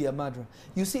could you be a murderer?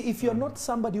 You see, if you're not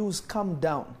somebody who's calmed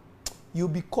down, you'll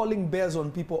be calling bears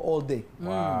on people all day.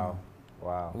 Wow.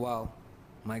 Wow. Wow.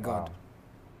 My God. Wow.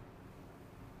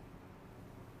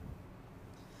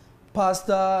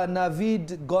 Pastor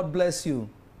Navid, God bless you.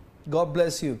 God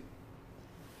bless you.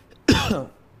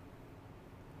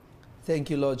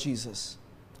 Thank you, Lord Jesus.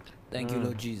 Thank you,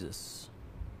 Lord Jesus.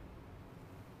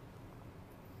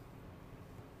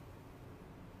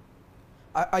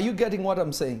 Are you getting what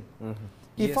I'm saying?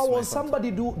 If Yes, I my was Father. somebody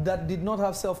that did not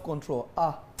have self-control,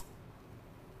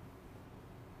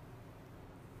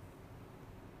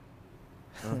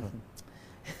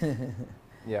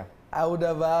 Yeah. I would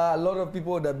have, a lot of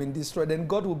people would have been destroyed and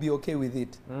God would be okay with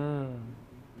it.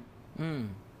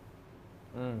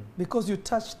 Because you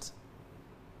touched,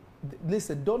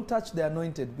 listen, don't touch the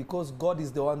anointed because God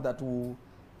is the one that will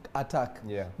attack.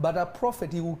 Yeah. But a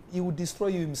prophet, he will destroy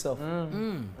you himself.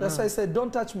 That's why I said,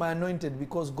 don't touch my anointed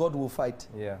because God will fight.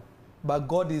 Yeah. But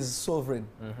God is sovereign.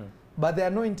 But the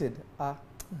anointed,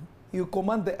 you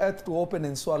command the earth to open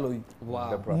and swallow you.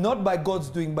 Wow. Not by God's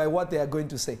doing, by what they are going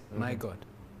to say. My God.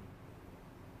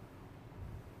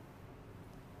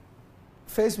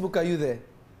 Facebook, are you there?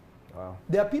 Wow.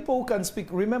 There are people who can speak.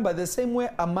 Remember, the same way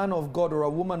a man of God or a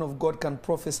woman of God can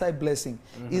prophesy blessing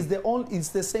is it's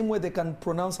the same way they can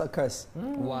pronounce a curse.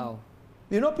 Wow.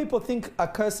 You know, people think a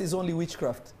curse is only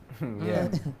witchcraft. Yeah.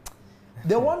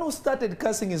 The one who started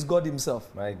cursing is God himself.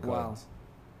 My God.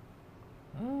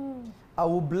 Wow. I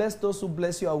will bless those who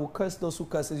bless you. I will curse those who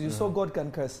curse you. So God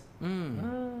can curse.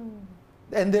 Mm.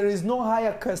 And there is no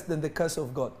higher curse than the curse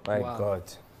of God. My Wow. God.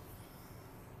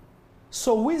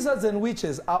 So wizards and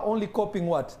witches are only copying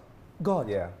what? God.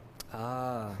 Yeah.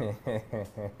 Ah. That's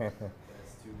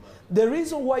too much. The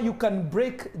reason why you can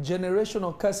break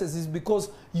generational curses is because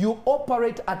you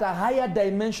operate at a higher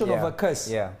dimension of a curse.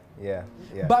 Yeah. Yeah.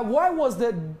 Yeah. But why was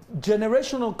the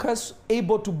generational curse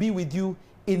able to be with you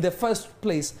in the first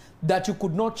place that you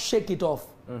could not shake it off?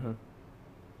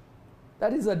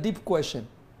 That is a deep question.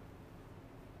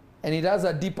 And it has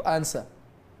a deep answer.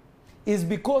 It's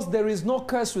because there is no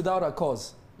curse without a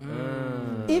cause.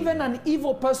 Even an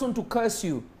evil person to curse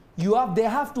you, they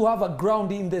have to have a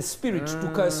ground in the spirit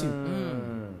to curse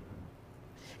you.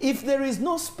 If there is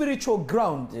no spiritual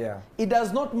ground, it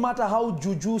does not matter how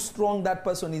juju strong that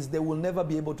person is, they will never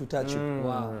be able to touch you.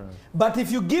 Wow. But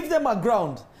if you give them a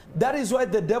ground, that is why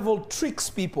the devil tricks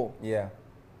people. Yeah.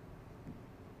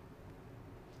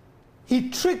 He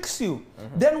tricks you.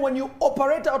 Then when you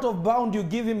operate out of bound, you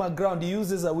give him a ground. He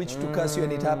uses a witch to curse you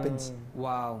and it happens.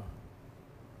 Wow.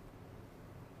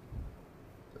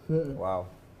 Wow.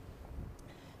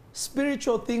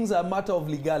 Spiritual things are a matter of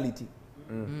legality.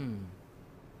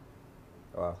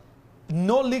 Wow.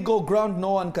 No legal ground,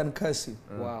 no one can curse you.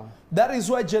 Wow. That is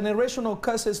why generational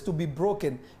curses to be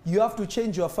broken, you have to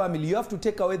change your family. You have to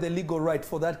take away the legal right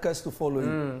for that curse to follow you.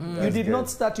 You That's did good. not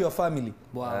start your family.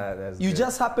 Wow. That's You good.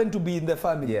 just happen to be in the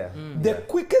family. Yeah. The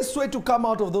quickest way to come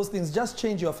out of those things, just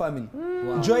change your family.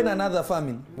 Wow. Join another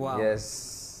family. Wow.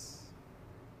 Yes.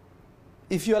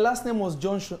 If your last name was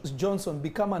Johnson,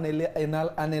 become an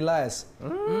Elias.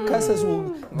 Curses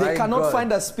will, they My cannot God.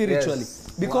 find us spiritually. Yes.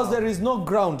 Because Wow. there is no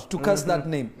ground to curse that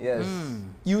name. Yes.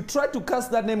 You try to curse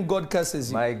that name, God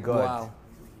curses you. My God.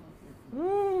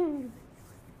 Wow.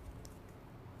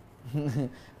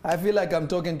 I feel like I'm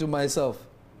talking to myself.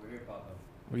 We're Papa.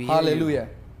 We hear you. Hallelujah.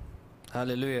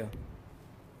 Hallelujah.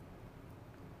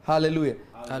 Hallelujah.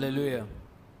 Hallelujah.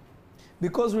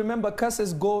 Because remember,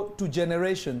 curses go to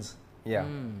generations. Yeah.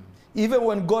 Even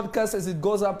when God curses, it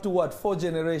goes up to what? 4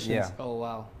 generations. Yeah. Oh,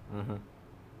 wow.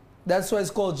 That's why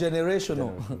it's called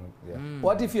generational. Yeah.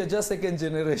 What if you're just second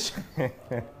generation?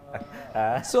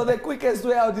 So the quickest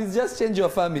way out is just change your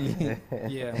family.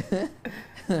 Yeah.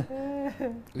 My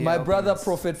Yeah, brother, openness.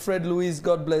 Prophet Fred Louis,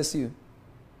 God bless you.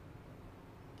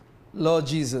 Lord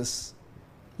Jesus.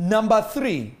 Number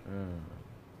 3.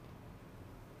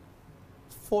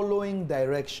 Following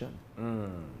direction.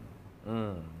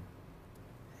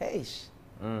 Hey.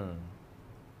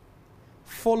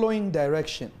 Following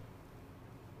direction.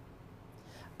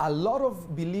 A lot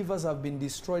of believers have been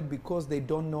destroyed because they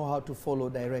don't know how to follow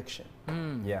direction.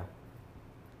 Yeah.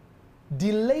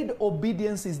 Delayed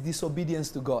obedience is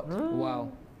disobedience to God.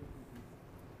 Wow.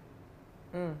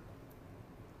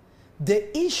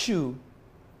 The issue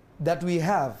that we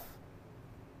have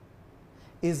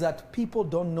is that people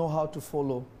don't know how to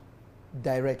follow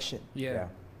direction. Yeah. Yeah.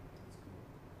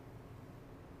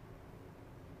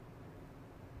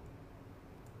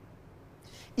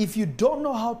 If you don't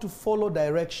know how to follow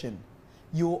direction,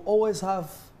 you will always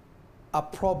have a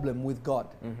problem with God.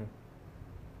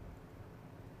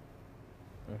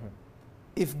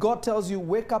 If God tells you,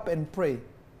 wake up and pray,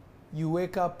 you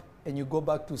wake up and you go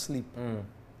back to sleep.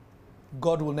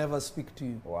 God will never speak to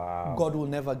you. Wow. God will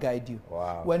never guide you.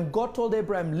 Wow. When God told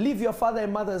Abraham, leave your father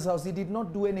and mother's house, he did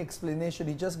not do any explanation.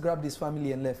 He just grabbed his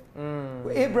family and left.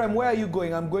 Abraham, where are you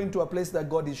going? I'm going to a place that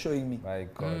God is showing me. My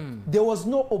God. There was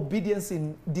no obedience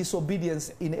in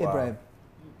disobedience in Wow.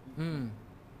 Abraham.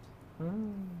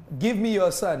 Give me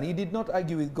your son. He did not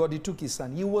argue with God. He took his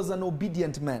son. He was an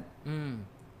obedient man.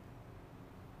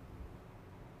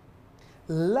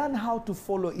 Learn how to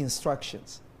follow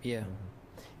instructions. Yeah.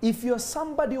 If you're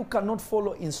somebody who cannot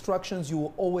follow instructions, you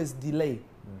will always delay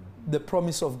the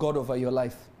promise of God over your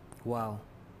life. Wow.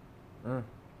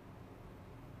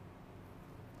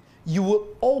 You will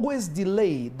always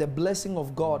delay the blessing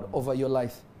of God over your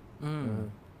life.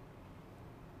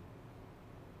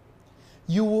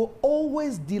 you will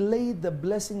always delay the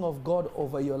blessing of God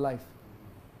over your life.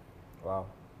 Wow.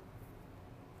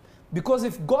 Because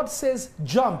if God says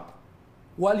jump,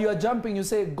 while you are jumping, you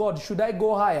say, God, should I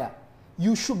go higher?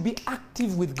 You should be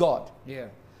active with God. Yeah.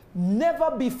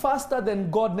 Never be faster than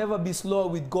God, never be slower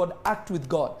with God, act with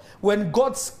God. When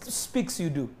God speaks, you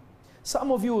do.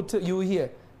 Some of you, you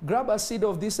hear, grab a seed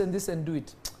of this and do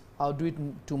it. I'll do it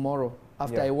tomorrow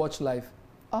after I watch live.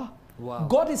 Wow.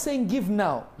 God is saying give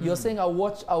now. You're saying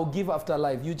I'll give after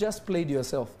live. You just played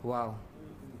yourself. Wow.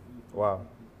 Wow.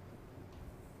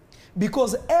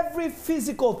 Because every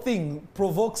physical thing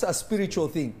provokes a spiritual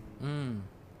thing.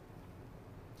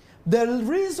 The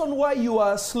reason why you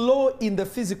are slow in the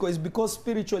physical is because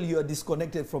spiritually you are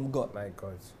disconnected from God. My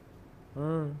God.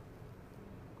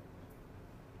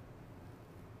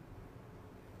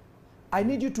 I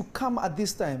need you to come at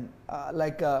this time. I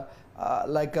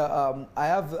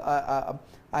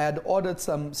had ordered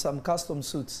some custom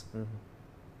suits.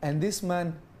 And this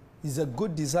man is a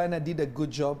good designer, did a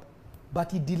good job,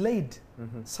 but he delayed.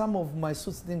 Some of my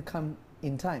suits didn't come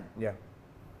in time. Yeah.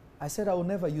 I said I will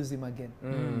never use him again.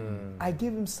 I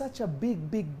gave him such a big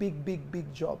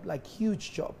job, like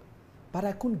huge job. But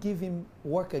I couldn't give him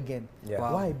work again. Yeah.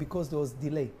 Wow. Why? Because there was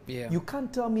delay. Yeah. You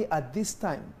can't tell me at this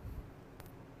time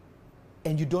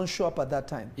and you don't show up at that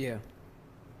time. Yeah.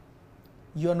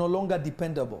 You are no longer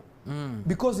dependable.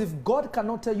 Because if God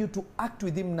cannot tell you to act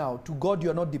with him now, to God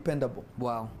you are not dependable.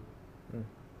 Wow.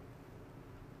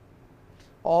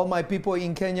 All my people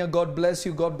in Kenya, God bless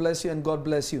you, and God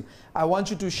bless you. I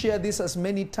want you to share this as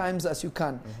many times as you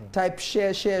can. Type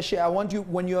share, share, share. I want you,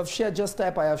 when you have shared, just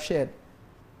type I have shared.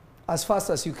 As fast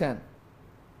as you can.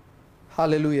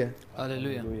 Hallelujah.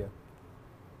 Hallelujah. Hallelujah.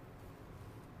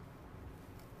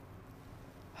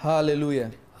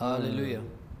 Hallelujah. Hallelujah.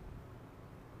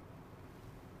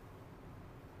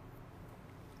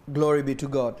 Glory be to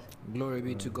God. Glory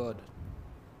be to God.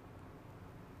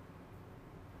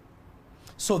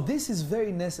 So this is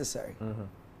very necessary.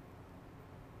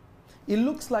 It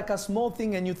looks like a small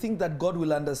thing and you think that God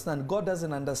will understand. God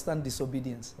doesn't understand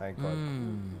disobedience. My God.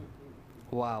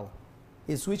 Wow.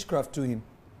 It's witchcraft to him.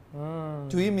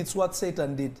 To him, it's what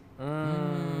Satan did.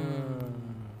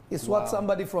 It's what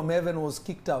somebody from heaven was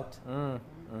kicked out.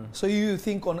 So you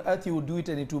think on earth you will do it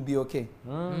and it will be okay.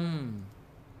 My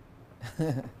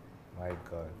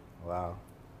God. Wow.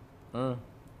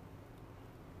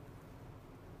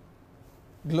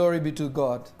 Glory be to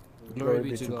God. Glory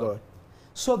be to God.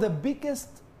 So the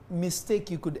biggest mistake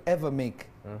you could ever make,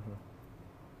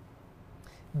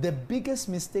 the biggest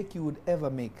mistake you would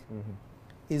ever make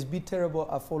is be terrible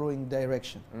at following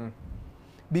direction.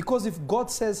 Because if God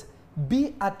says,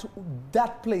 be at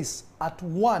that place at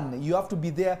 1, you have to be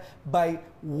there by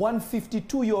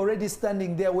 1:52, you're already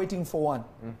standing there waiting for 1.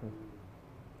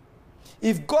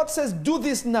 If God says, do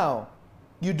this now,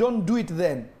 you don't do it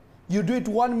then. You do it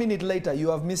 1 minute later, you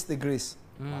have missed the grace.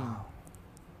 Wow.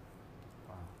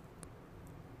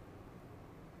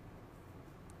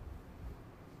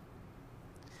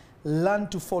 Learn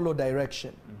to follow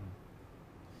direction.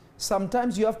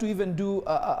 Sometimes you have to even do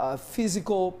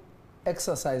physical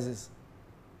exercises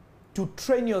to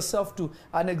train yourself to.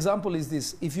 An example is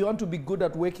this. If you want to be good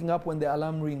at waking up when the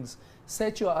alarm rings,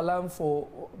 set your alarm for,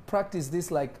 practice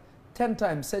this like 10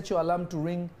 times. Set your alarm to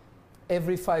ring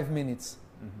every 5 minutes.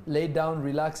 Lay down,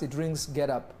 relax, it rings,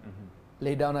 get up.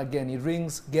 Lay down again, it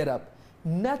rings, get up.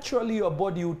 Naturally your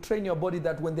body, you train your body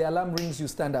that when the alarm rings, you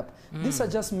stand up. These are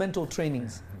just mental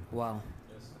trainings. Wow.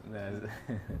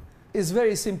 It's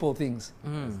very simple things.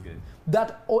 That's good.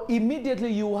 That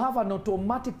immediately you have an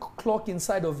automatic clock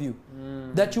inside of you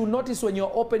that you notice when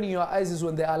you're opening your eyes is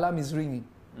when the alarm is ringing.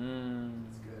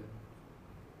 That's good.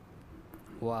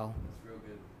 Wow. That's real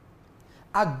good.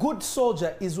 A good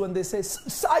soldier is when they say,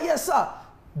 sir, yes, sir.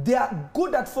 They are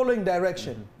good at following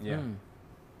direction. Yeah.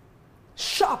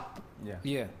 Sharp. Yeah.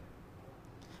 Yeah.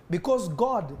 Because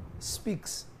God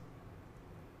speaks.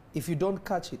 If you don't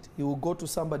catch it, he will go to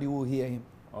somebody who will hear him.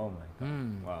 Oh my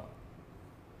God. Wow.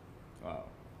 Wow.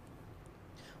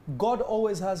 God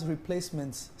always has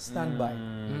replacements standby.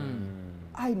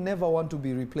 I never want to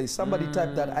be replaced. Somebody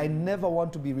type that, I never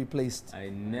want to be replaced. I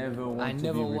never want I to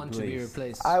never be want to be replaced.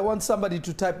 replaced. I want somebody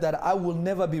to type that, I will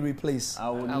never be replaced. I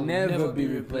will I will never be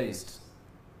replaced.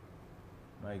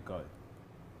 My God.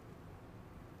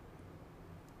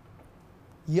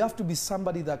 You have to be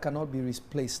somebody that cannot be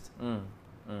replaced.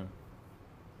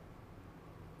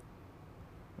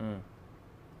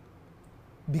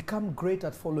 Become great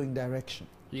at following direction.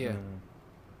 Yeah.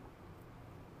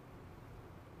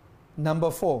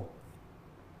 Number 4.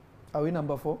 Are we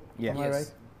number 4? Yeah. Am I Yes.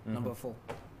 right? Number 4.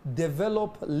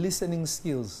 Develop listening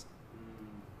skills.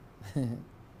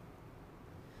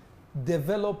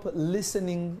 Develop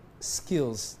listening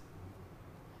skills.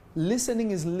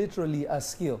 Listening is literally a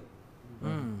skill.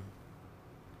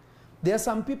 There are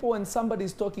some people, when somebody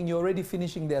is talking, you're already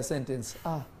finishing their sentence.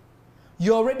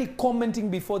 You're already commenting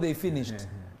before they finished.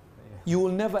 You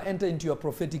will never enter into your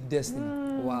prophetic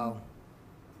destiny. Wow.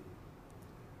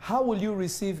 How will you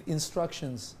receive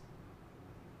instructions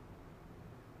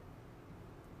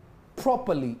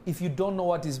properly if you don't know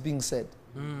what is being said?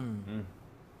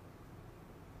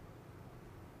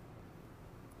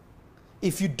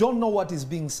 If you don't know what is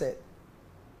being said,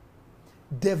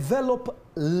 develop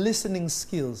listening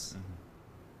skills.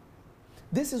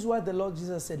 This is why the Lord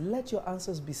Jesus said, let your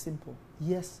answers be simple.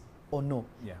 Yes or no.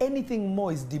 Yeah. Anything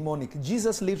more is demonic.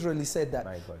 Jesus literally said that.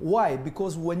 My God. Why?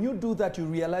 Because when you do that, you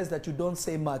realize that you don't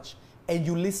say much and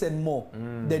you listen more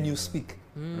than you speak.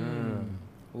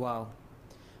 Wow.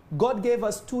 God gave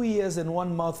us 2 ears and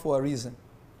 1 mouth for a reason.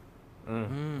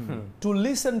 To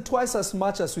listen twice as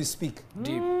much as we speak.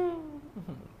 Deep.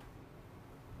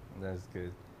 That's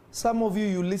good. Some of you,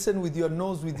 you listen with your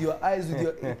nose, with your eyes, with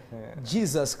your...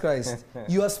 Jesus Christ.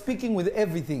 You are speaking with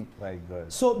everything. My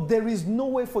God. So there is no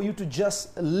way for you to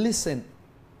just listen.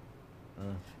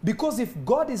 Because if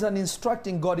God is an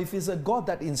instructing God, if He's a God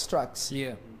that instructs,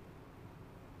 Yeah.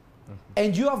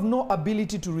 and you have no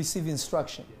ability to receive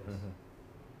instruction,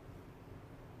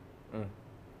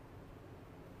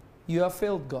 you have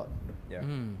failed God. Yeah.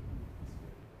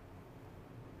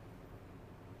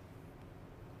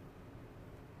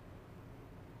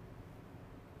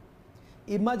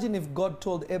 Imagine if God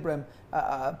told Abraham,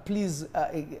 please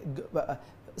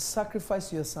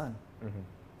sacrifice your son.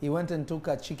 He went and took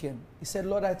a chicken. He said,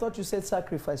 Lord, I thought you said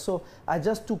sacrifice. So I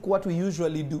just took what we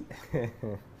usually do.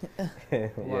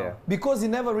 Yeah. Because he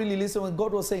never really listened when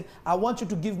God was saying, I want you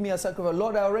to give me a sacrifice.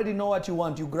 Lord, I already know what you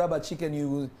want. You grab a chicken,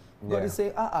 you... God Yeah. is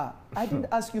saying, I didn't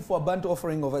ask you for a burnt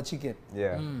offering of a chicken.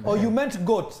 Yeah. Or you meant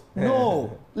goat.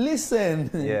 No, listen.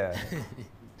 Yeah.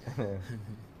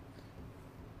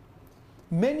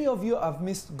 Many of you have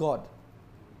missed God.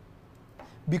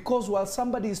 Because while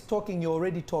somebody is talking, you're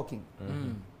already talking.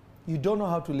 You don't know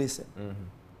how to listen.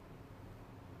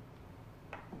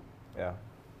 Yeah.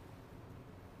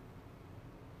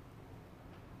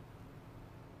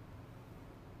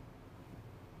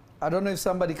 I don't know if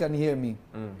somebody can hear me.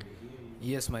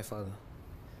 Yes, my Father.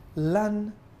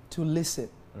 Learn to listen.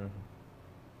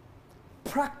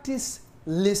 Practice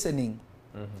listening.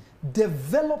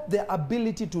 Develop the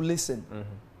ability to listen.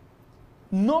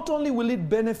 Not only will it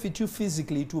benefit you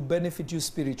physically, it will benefit you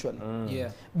spiritually.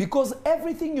 Yeah. Because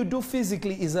everything you do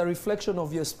physically is a reflection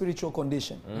of your spiritual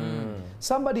condition.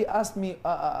 Somebody asked me,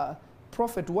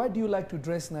 Prophet, why do you like to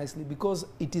dress nicely? Because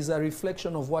it is a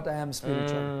reflection of what I am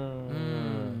spiritually.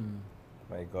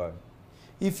 My God.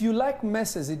 If you like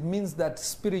messes, it means that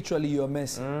spiritually you're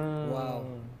messy. Wow.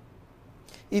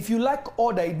 If you like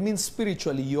order, it means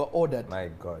spiritually you're ordered. My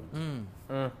God.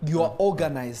 You are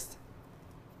organized.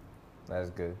 That's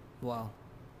good. Wow.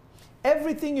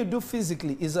 Everything you do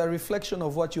physically is a reflection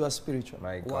of what you are spiritually.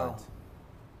 My God. Wow.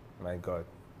 My God.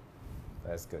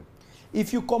 That's good.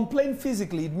 If you complain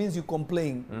physically, it means you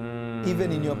complain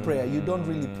even in your prayer. You don't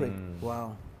really pray.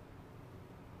 Wow.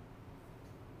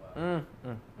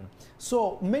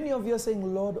 So many of you are saying,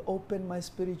 Lord, open my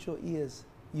spiritual ears.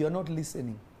 You're not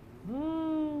listening.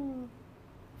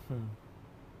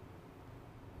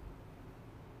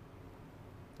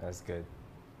 That's good.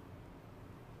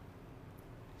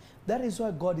 That is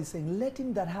why God is saying, let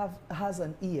him that has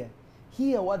an ear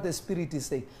hear what the Spirit is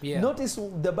saying. Yeah. Notice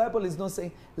the Bible is not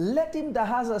saying, let him that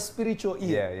has a spiritual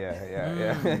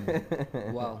ear.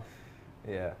 Yeah. Wow.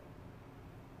 Yeah.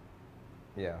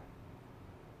 Yeah.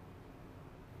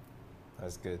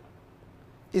 That's good.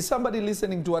 Is somebody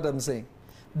listening to what I'm saying?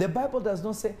 The Bible does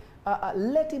not say,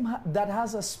 let him that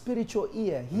has a spiritual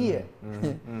ear hear.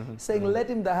 Saying, let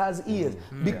him that has ears.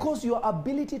 Because your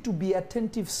ability to be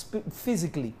attentive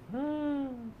physically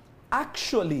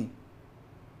actually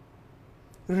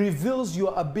reveals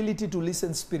your ability to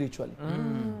listen spiritually.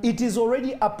 It is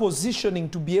already a positioning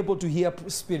to be able to hear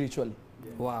spiritually.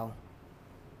 Wow.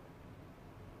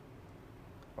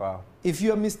 Wow. If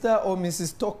you are Mr. or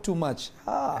Mrs. Talk too much,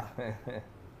 My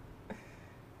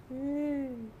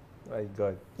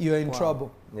God. you are in Wow.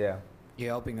 trouble. Yeah. You're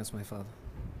helping us, my Father.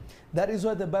 That is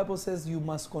why the Bible says you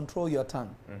must control your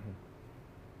tongue.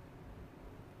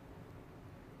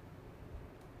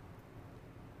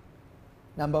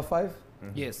 Number 5,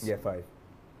 Yes. Yeah, 5.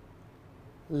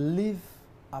 live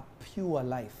a pure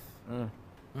life.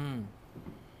 Mm.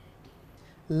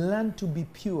 Learn to be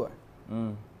pure.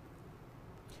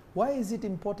 Why is it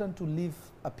important to live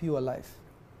a pure life?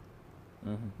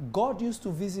 God used to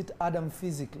visit Adam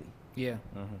physically. Yeah.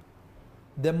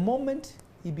 The moment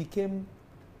he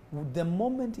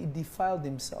defiled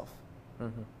himself,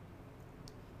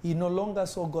 he no longer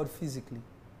saw God physically.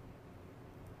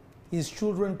 His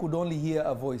children could only hear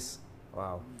a voice.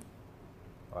 Wow.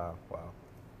 Wow. Wow.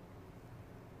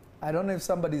 I don't know if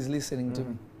somebody is listening to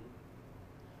me.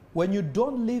 When you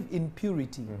don't live in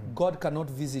purity, God cannot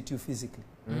visit you physically.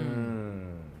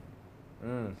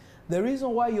 The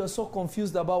reason why you're so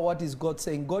confused about what is God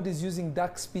saying, God is using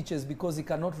dark speeches because he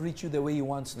cannot reach you the way he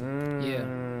wants to. Yeah.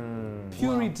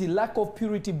 Purity, lack of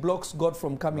purity blocks God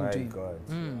from coming My to you. God.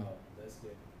 That's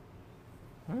good.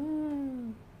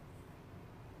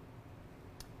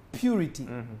 Purity.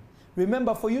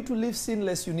 Remember, for you to live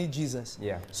sinless, you need Jesus.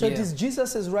 Yeah. So it Yeah. is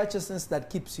Jesus' righteousness that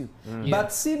keeps you. Yeah.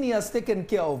 But sin he has taken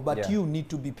care of, but Yeah. you need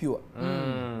to be pure.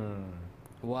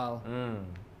 Wow.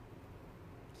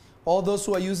 All those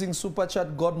who are using Super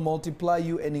Chat, God multiply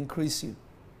you and increase you.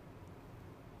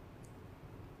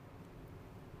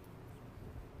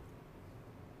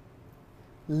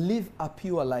 Live a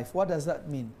pure life. What does that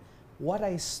mean? What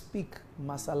I speak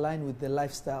must align with the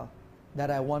lifestyle that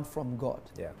I want from God.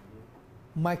 Yeah.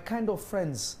 My kind of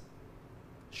friends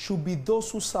should be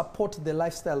those who support the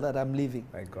lifestyle that I'm living.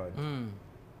 My God.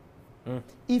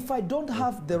 If I don't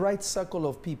have the right circle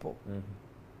of people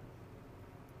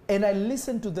and I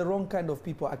listen to the wrong kind of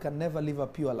people, I can never live a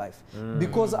pure life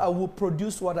because I will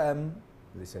produce what I am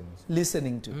Listen.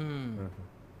 listening to.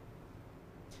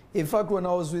 In fact, when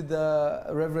I was with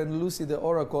Reverend Lucy, the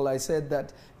oracle, I said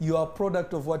that you are a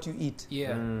product of what you eat.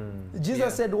 Yeah. Jesus Yeah.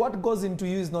 said, what goes into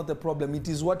you is not the problem. It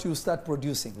is what you start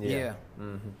producing. Yeah.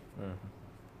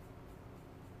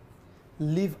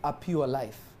 Live a pure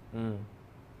life.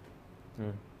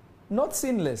 Not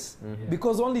sinless,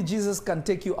 because only Jesus can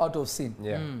take you out of sin.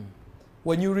 Yeah.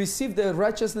 When you receive the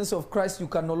righteousness of Christ, you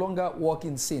can no longer walk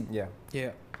in sin. Yeah.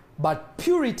 Yeah. But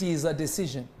purity is a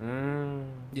decision.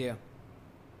 Yeah.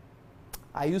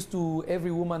 I used to,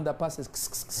 every woman that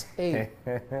passes, hey,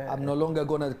 I'm no longer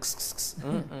going to.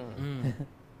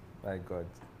 My God.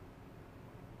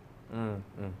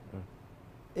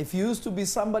 If you used to be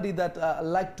somebody that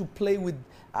liked to play with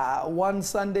one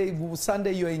Sunday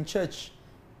you're in church,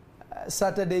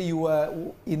 Saturday you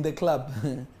were in the club,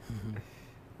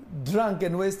 drunk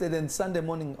and wasted, and Sunday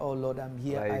morning, oh Lord, I'm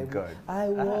here. My God. I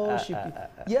worship you.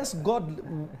 Yes, God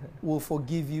will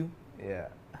forgive you, Yeah.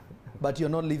 but you're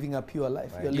not living a pure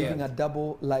life. Right. You're living a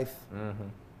double life.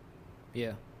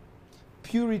 Yeah.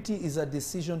 Purity is a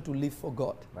decision to live for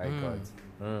God. My God.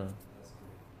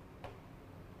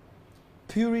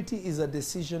 Purity is a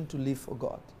decision to live for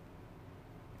God.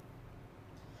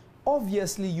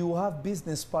 Obviously, you have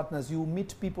business partners, you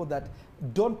meet people that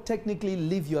don't technically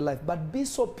live your life, but be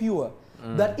so pure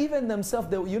that even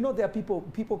themselves, you know, there are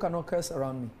people cannot curse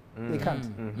around me. They can't.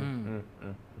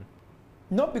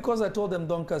 Not because I told them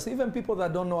don't curse. Even people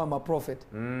that don't know I'm a prophet.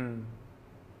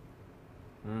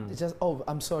 They just, oh,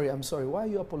 I'm sorry. Why are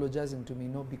you apologizing to me?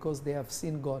 No, because they have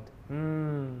seen God.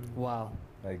 Wow.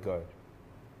 My God.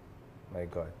 My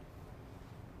God.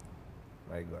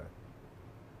 My God.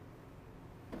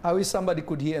 I wish somebody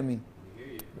could hear me.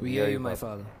 We hear you, my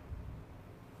Father.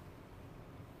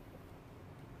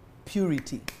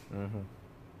 Purity.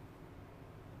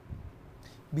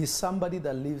 Be somebody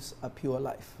that lives a pure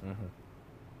life.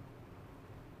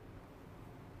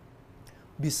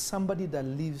 Be somebody that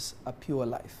lives a pure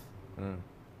life.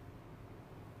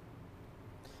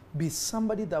 Be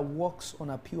somebody that walks on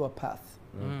a pure path.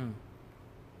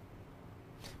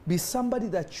 Be somebody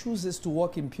that chooses to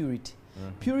walk in purity.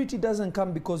 Purity doesn't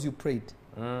come because you prayed.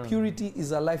 Purity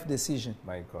is a life decision.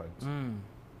 My God.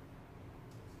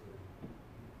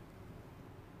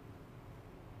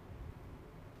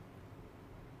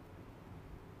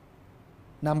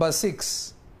 Number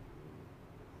 6.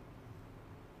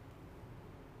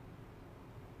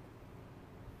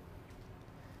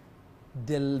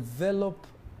 Develop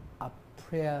a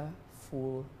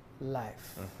prayerful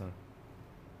life.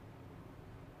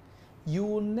 You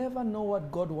will never know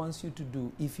what God wants you to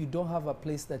do if you don't have a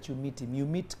place that you meet Him. You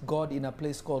meet God in a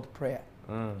place called prayer.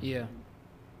 Yeah.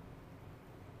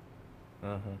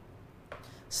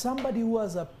 Somebody who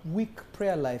has a weak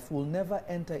prayer life will never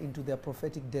enter into their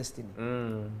prophetic destiny.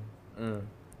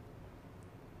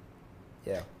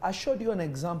 Yeah. I showed you an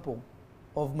example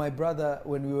of my brother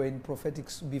when we were in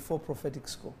before prophetic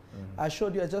school. I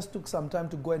showed you, I just took some time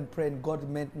to go and pray, and God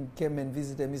came and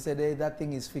visited him. He said, hey, that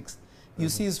thing is fixed. You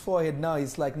see his forehead now,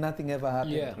 it's like nothing ever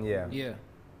happened. Yeah. Yeah. Yeah.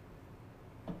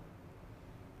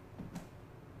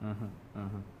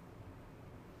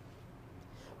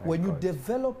 When you God.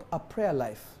 develop a prayer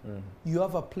life, you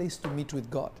have a place to meet with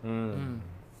God.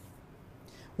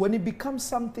 When it becomes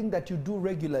something that you do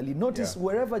regularly, notice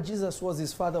wherever Jesus was,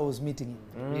 his Father was meeting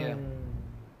him. Yeah.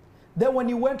 Then when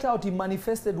he went out, he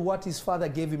manifested what his Father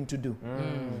gave him to do.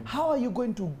 How are you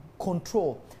going to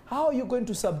control? How are you going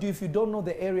to subdue if you don't know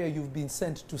the area you've been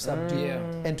sent to subdue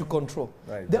and to control?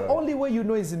 Right, The God. only way you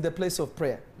know is in the place of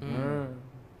prayer.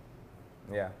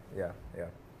 Yeah.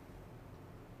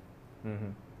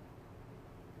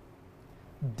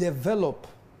 Develop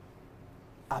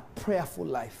a prayerful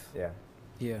life. Yeah.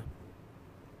 Yeah.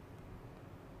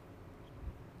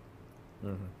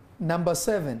 Number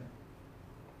 7,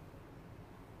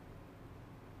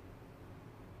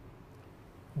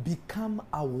 become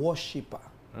a worshiper.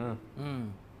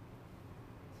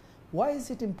 Why is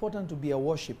it important to be a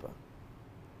worshiper?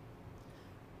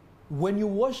 When you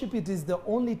worship, it is the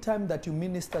only time that you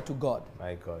minister to God.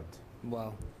 My God.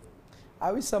 Wow.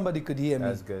 I wish somebody could hear me.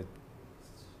 That's good.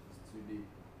 It's too deep.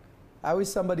 I wish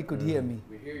somebody could hear me.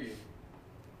 We hear you.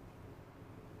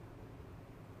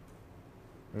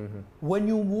 When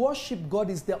you worship God,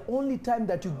 it's the only time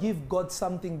that you give God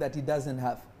something that he doesn't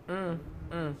have.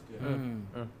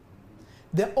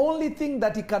 The only thing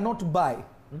that he cannot buy.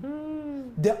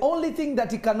 The only thing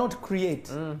that he cannot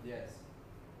create. Yes.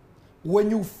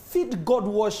 When you feed God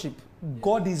worship,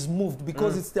 God is moved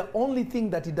because it's the only thing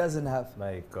that he doesn't have.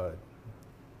 My God.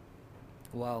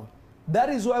 Wow. That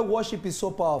is why worship is so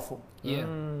powerful. Yeah.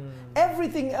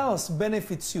 Everything else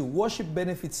benefits you. Worship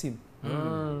benefits him.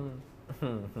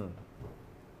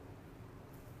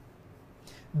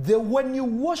 When you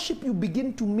worship, you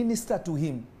begin to minister to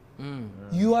him.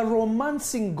 You are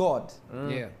romancing God.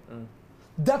 Yeah.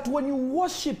 That when you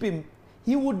worship him,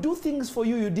 he will do things for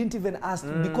you didn't even ask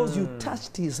because you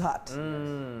touched his heart.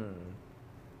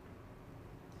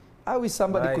 I wish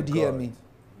somebody My could hear God. me.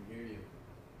 We hear you.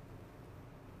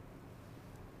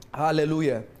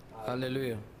 Hallelujah.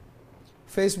 Hallelujah.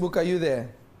 Facebook, are you there?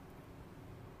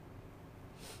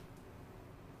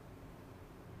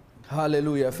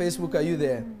 Hallelujah. Facebook, are you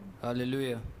there?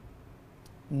 Hallelujah.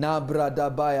 Nabra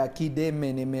dabaya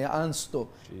kidemene me ansto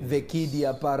Jesus.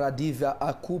 vekidia paradiva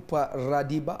akupa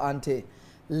radiba ante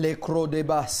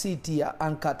lekrodeba sitia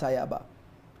ankatayaba.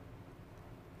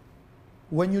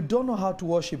 When you don't know how to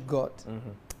worship God,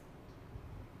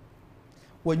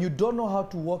 when you don't know how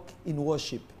to walk in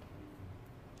worship,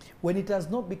 when it has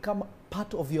not become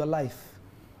part of your life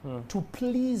to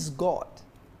please God,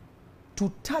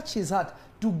 to touch his heart,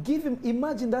 to give him,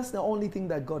 imagine that's the only thing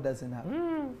that God doesn't have.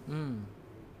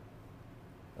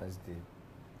 That's deep.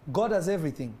 God has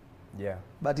everything, Yeah.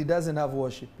 but he doesn't have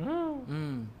worship.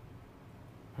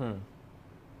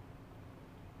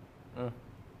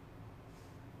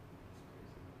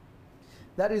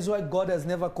 That is why God has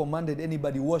never commanded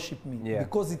anybody worship me, Yeah.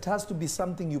 because it has to be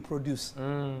something you produce.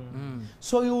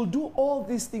 So you will do all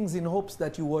these things in hopes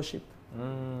that you worship.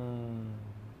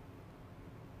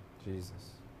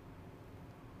 Jesus.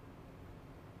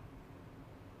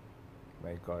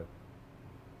 My God.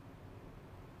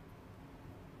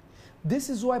 This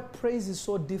is why praise is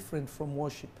so different from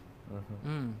worship.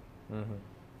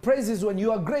 Praise is when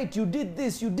you are great, you did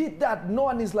this, you did that, no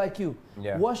one is like you.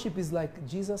 Yeah. Worship is like,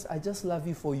 Jesus, I just love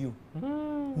you for you.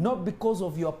 Not because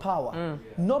of your power,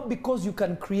 not because you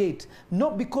can create,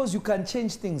 not because you can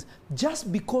change things,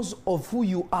 just because of who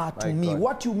you are to My me, God.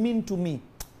 what you mean to me.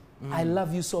 I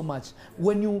love you so much.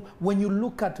 When you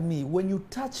look at me, when you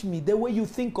touch me, the way you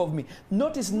think of me,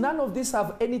 notice none of this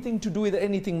have anything to do with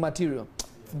anything material.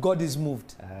 God is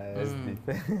moved. That's deep.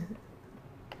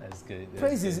 That's good. That's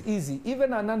Praise good. is easy.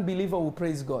 Even an unbeliever will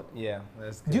praise God. Yeah,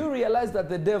 that's good. Do you realize that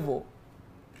the devil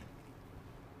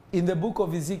in the book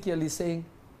of Ezekiel is saying,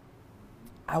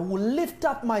 I will lift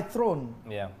up my throne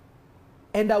Yeah.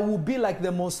 and I will be like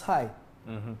the Most High.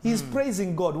 He's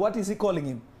praising God. What is he calling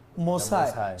him? Most The High.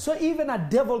 Most High. So even a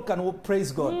devil can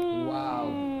praise God. Wow.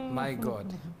 My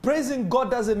God. Praising God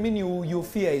doesn't mean you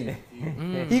fear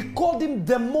him. He called him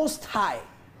the Most High.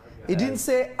 He didn't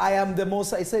say, I am the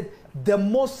Most High. He said, the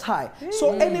Most High.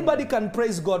 So anybody can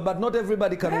praise God, but not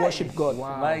everybody can worship God.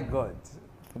 Wow. My God.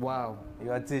 Wow.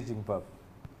 You are teaching, Pop.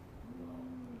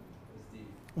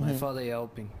 My Father, you're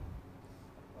helping.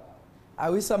 I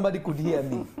wish somebody could hear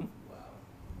me.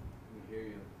 We hear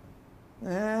you.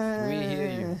 We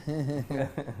hear you.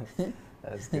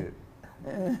 That's good.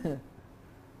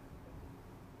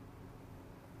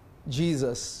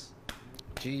 Jesus.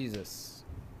 Jesus.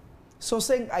 So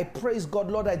saying, I praise God,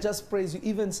 Lord, I just praise you.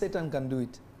 Even Satan can do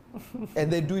it.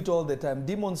 And they do it all the time.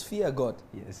 Demons fear God.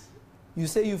 Yes. You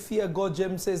say you fear God,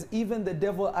 James says, even the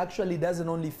devil actually doesn't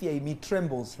only fear him, he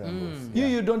trembles.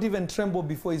 You don't even tremble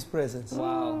before his presence.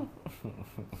 Wow.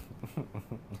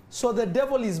 So the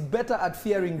devil is better at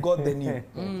fearing God than you.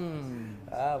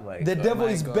 Oh my The God. devil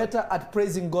My is God. better at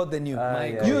praising God than you.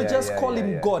 Yeah, You yeah, just yeah, call yeah,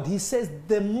 him yeah. God. He says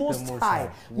the Most, Most High.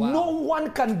 High. Wow. No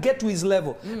one can get to his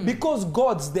level. Because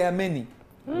gods, there are many.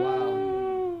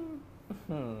 Wow.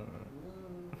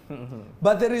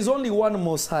 But there is only one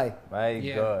Most High. My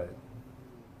Yeah. God.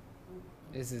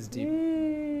 This is deep.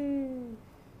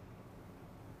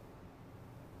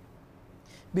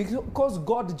 Because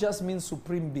God just means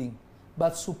supreme being.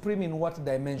 But supreme in what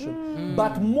dimension?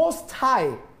 But Most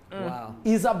High Wow.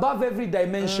 is above every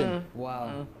dimension.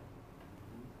 Wow.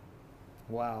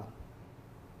 Wow.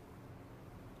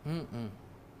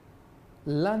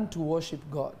 Learn to worship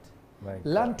God. My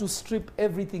Learn God. to strip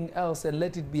everything else and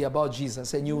let it be about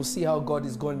Jesus. And you will see how God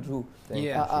is going to Thank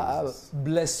Yeah. you, Jesus.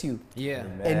 bless you Yeah.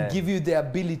 Amen. and give you the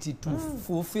ability to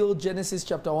fulfill Genesis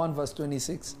chapter 1 verse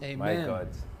 26. Amen. My God.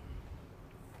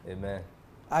 Amen.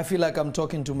 I feel like I'm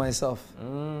talking to myself.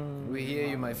 We hear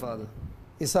you, my Father.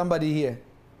 Is somebody here?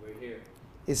 We're here.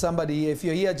 Is somebody here? If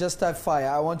you're here, just type fire.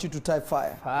 I want you to type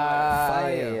fire.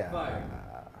 Fire. Fire.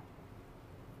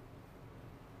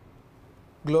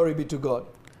 Glory be to God.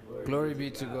 Glory be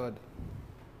to God.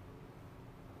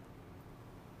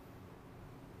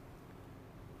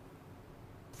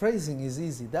 Praising is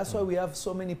easy. That's why we have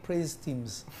so many praise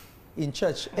teams in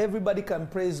church. Everybody can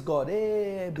praise God.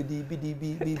 Hey, bidi, bidi,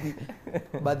 bidi,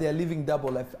 bidi. But they are living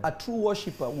double life. A true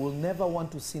worshiper will never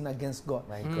want to sin against God.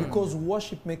 My God. Because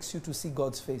worship makes you to see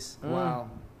God's face. Wow.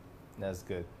 That's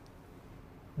good.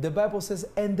 The Bible says,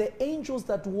 and the angels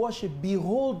that worship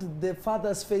behold the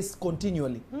Father's face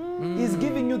continually. He's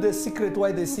giving you the secret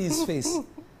why they see his face.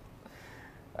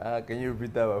 Can you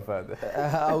repeat that, my Father?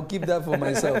 I'll keep that for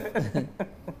myself.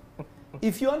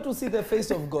 If you want to see the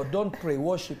face of God, don't pray,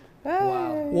 worship.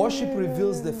 Wow. Worship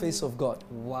reveals the face of God.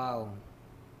 Wow.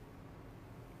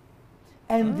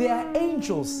 And their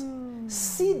angels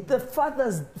see the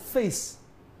Father's face.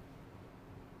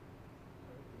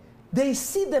 They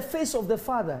see the face of the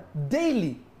Father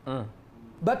daily.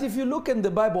 But if you look in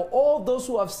the Bible, all those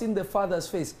who have seen the Father's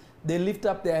face, they lift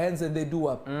up their hands and they do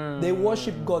up. They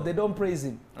worship God. They don't praise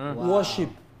Him. Worship.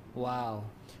 Wow.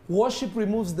 Worship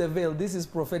removes the veil. This is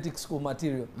prophetic school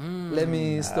material. Let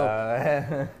me stop.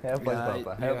 Help us,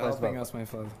 Papa. Help us, helping Papa. us, my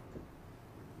Father.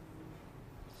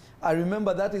 I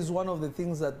remember that is one of the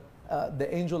things that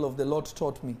the angel of the Lord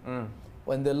taught me.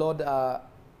 When the Lord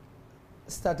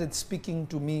started speaking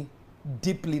to me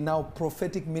deeply, now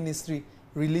prophetic ministry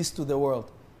released to the world.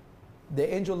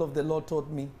 The angel of the Lord taught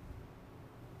me,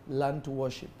 learn to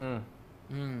worship.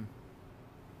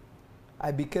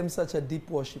 I became such a deep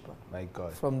worshiper My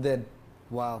God. from then.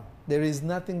 Wow. There is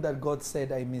nothing that God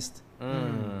said I missed.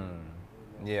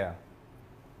 Yeah.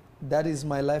 That is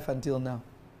my life until now.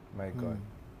 My God.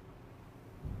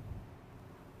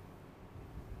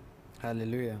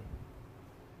 Hallelujah.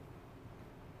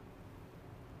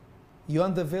 You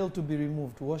want the veil to be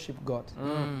removed, worship God.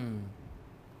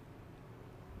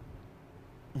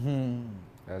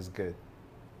 That's good.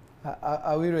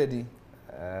 Are we ready?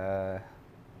 Uh,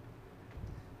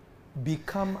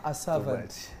 Become a too servant.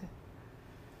 much.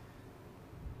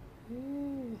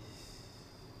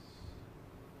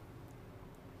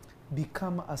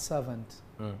 Become a servant.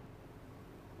 Mm.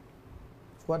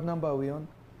 What number are we on?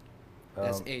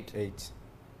 That's 8. 8.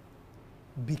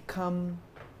 Become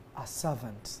a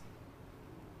servant.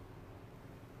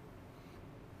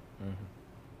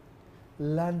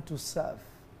 Learn to serve.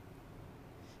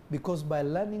 Because by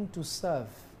learning to serve,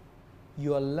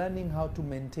 you are learning how to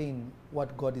maintain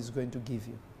what God is going to give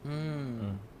you.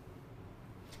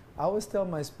 I always tell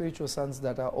my spiritual sons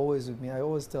that are always with me, I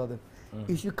always tell them,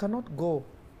 if you cannot go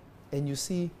and you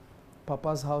see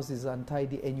Papa's house is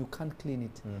untidy and you can't clean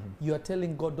it, you are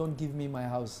telling God, don't give me my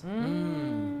house.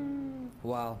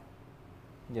 Wow.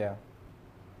 Yeah.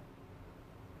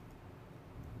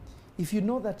 If you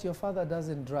know that your father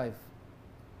doesn't drive,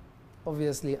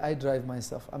 obviously I drive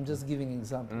myself, I'm just giving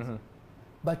examples.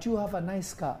 But you have a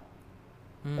nice car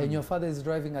and your father is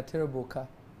driving a terrible car.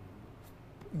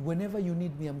 Whenever you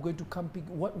need me, I'm going to come pick.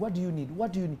 What do you need?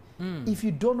 What do you need? If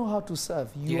you don't know how to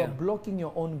serve, you Yeah. are blocking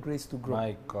your own grace to grow.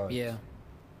 My God. Yeah.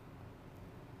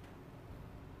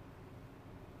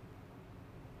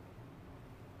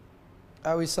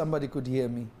 I wish somebody could hear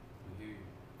me. We hear you.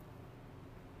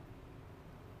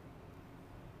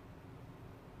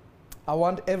 I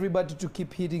want everybody to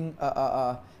keep hitting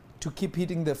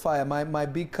the fire. My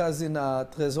big cousin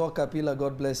Tresor Kapila,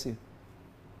 God bless you.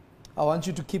 I want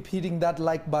you to keep hitting that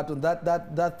like button,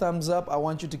 that thumbs up. I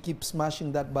want you to keep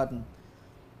smashing that button.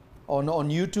 On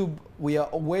YouTube, we are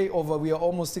way over. We are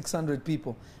almost 600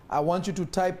 people. I want you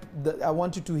to I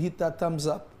want you to hit that thumbs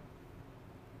up.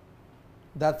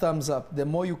 That thumbs up. The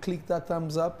more you click that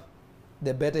thumbs up,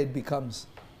 the better it becomes.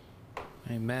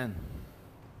 Amen.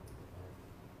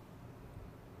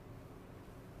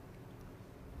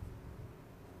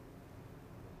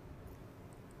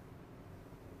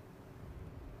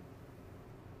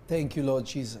 Thank you, Lord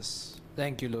Jesus.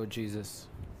 Thank you, Lord Jesus.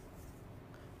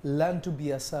 Learn to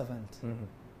be a servant.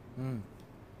 Mm-hmm.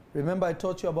 Remember, I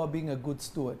taught you about being a good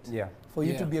steward. Yeah. For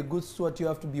you Yeah. to be a good steward, you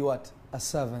have to be what? A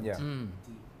servant. Yeah. Mm.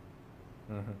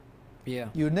 Mm-hmm. Yeah.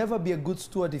 You'll never be a good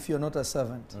steward if you're not a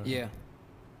servant. Mhm. Yeah.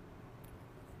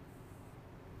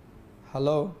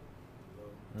 Hello?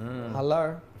 Mm.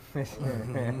 Hello?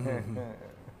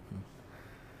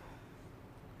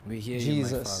 We hear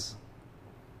Jesus.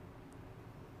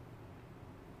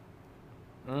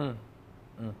 Mm.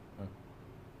 Mm. Mm.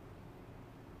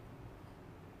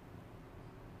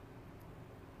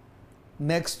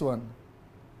 Next one.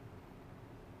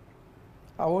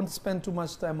 I won't spend too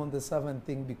much time on the servant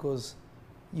thing because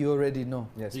you already know.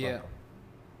 Yes. Yeah. Papa.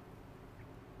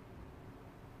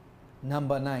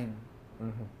 Number 9.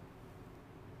 Mm-hmm.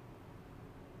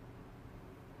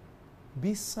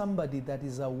 Be somebody that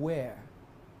is aware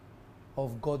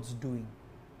of God's doing.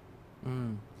 my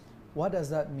Father. What does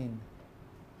that mean?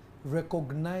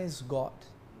 Recognize God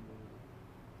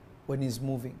when He's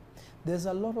moving. There's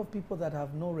a lot of people that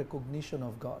have no recognition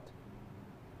of God.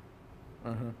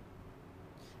 Mm-hmm.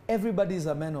 Everybody is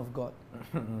a man of God.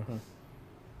 Mm-hmm.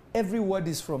 Every word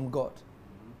is from God.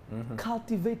 Mm-hmm.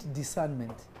 Cultivate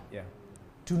discernment Yeah.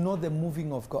 to know the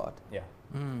moving of God. Yeah.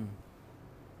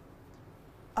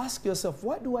 Ask yourself,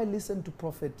 why do I listen to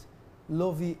Prophet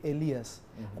Lovi Elias?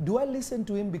 Mhm. Do I listen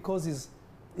to him because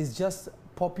he's just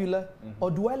popular? Mhm. Or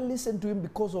do I listen to him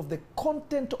because of the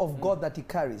content of God that he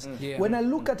carries? Yeah. When I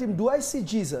look at him, do I see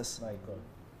Jesus? My God.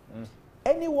 Mm.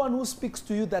 Anyone who speaks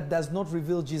to you that does not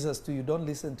reveal Jesus to you, don't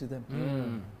listen to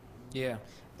them. Yeah.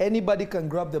 Anybody can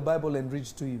grab the Bible and read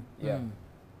to you. Yeah.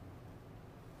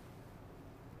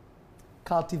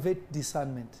 Cultivate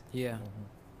discernment. Yeah.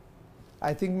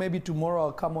 I think maybe tomorrow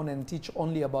I'll come on and teach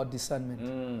only about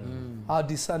discernment. How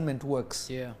discernment works.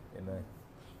 Yeah. Amen.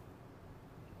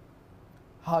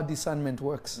 How discernment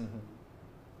works. Mm-hmm.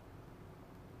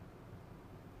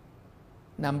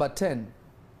 Number 10,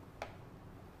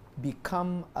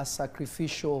 become a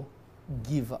sacrificial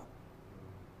giver.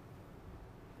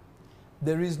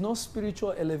 There is no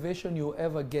spiritual elevation you'll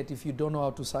ever get if you don't know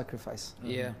how to sacrifice.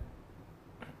 Yeah.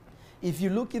 If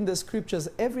you look in the scriptures,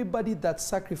 everybody that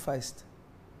sacrificed,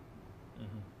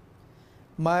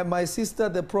 my sister,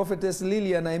 the prophetess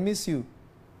Lillian, I miss you.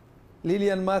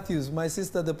 Lillian Matthews, my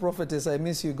sister, the prophetess, I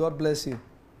miss you. God bless you.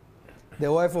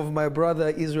 The wife of my brother,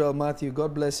 Israel Matthew,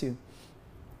 God bless you.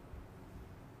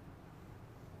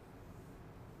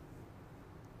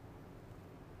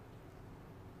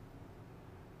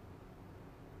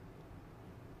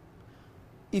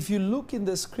 If you look in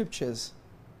the scriptures,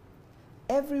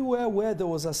 everywhere where there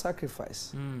was a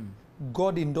sacrifice,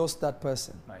 God endorsed that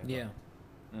person. My God. Yeah.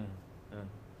 Mm.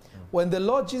 When the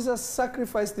Lord Jesus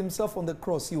sacrificed himself on the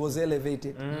cross, he was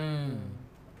elevated.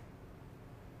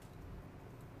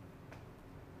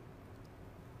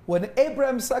 When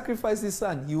Abraham sacrificed his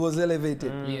son, he was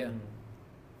elevated. Yeah.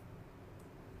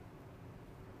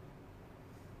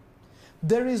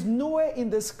 There is nowhere in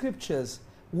the scriptures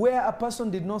where a person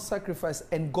did not sacrifice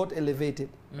and got elevated.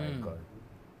 My God.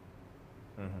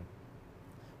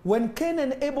 When Cain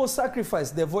and Abel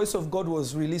sacrificed, the voice of God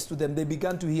was released to them. They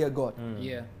began to hear God.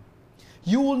 Yeah.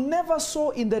 You will never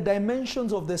soar in the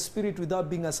dimensions of the Spirit without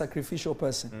being a sacrificial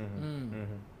person.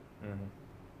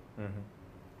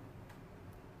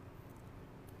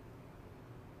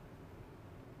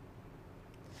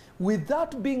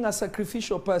 Without being a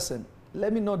sacrificial person,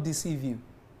 let me not deceive you,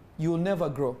 you will never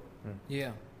grow.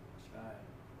 Yeah.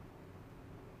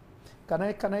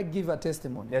 Can I give a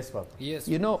testimony? Yes, Papa. Yes.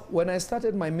 You know, when I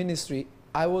started my ministry,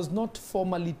 I was not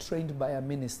formally trained by a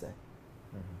minister.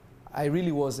 I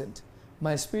really wasn't.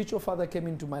 My spiritual father came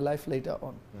into my life later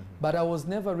on. But I was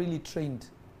never really trained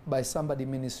by somebody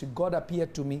in ministry. God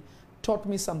appeared to me, taught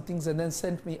me some things, and then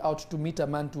sent me out to meet a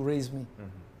man to raise me.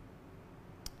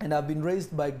 And I've been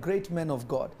raised by great men of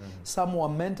God. Some were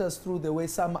mentors through the way.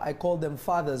 Some I call them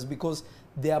fathers because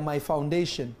they are my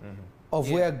foundation of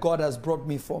Yeah. where God has brought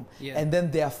me from. Yeah. And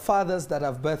then there are fathers that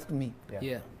have birthed me.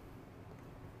 Yeah.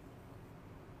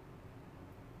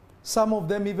 Some of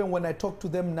them, even when I talk to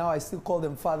them now, I still call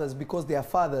them fathers because they are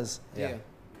fathers. Yeah. Yes.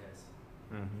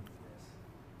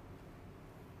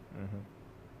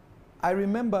 I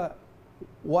remember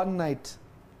one night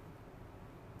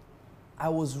I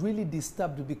was really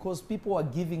disturbed because people were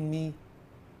giving me,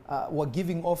 were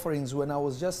giving offerings when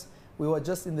we were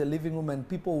just in the living room, and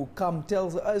people would come,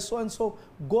 tell so and so,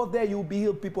 go there, you'll be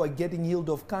healed. People are getting healed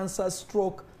of cancer,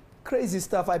 stroke, crazy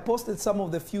stuff. I posted some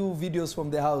of the few videos from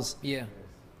the house. Yeah.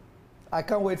 I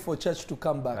can't wait for church to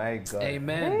come back. My God.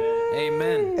 Amen.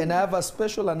 Amen. And I have a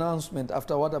special announcement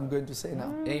after what I'm going to say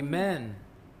now. Amen.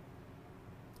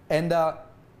 And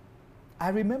I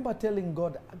remember telling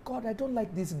God, God, I don't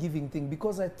like this giving thing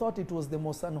because I thought it was the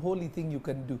most unholy thing you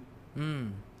can do. I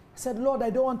said, Lord, I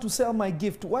don't want to sell my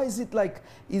gift. Why is it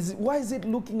why is it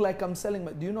looking like I'm selling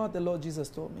my... Do you know what the Lord Jesus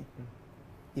told me?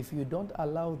 If you don't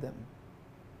allow them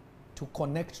to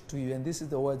connect to you, and this is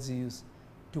the words he used,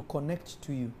 to connect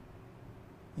to you,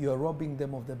 you are robbing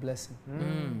them of the blessing.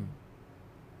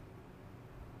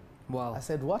 Wow. I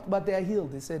said, what? But they are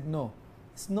healed. He said, no,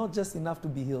 it's not just enough to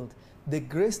be healed. The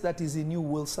grace that is in you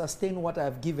will sustain what I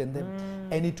have given them,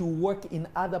 and it will work in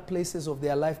other places of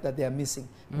their life that they are missing,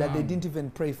 that they didn't even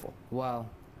pray for. Wow.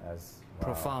 That's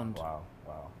Profound. Wow.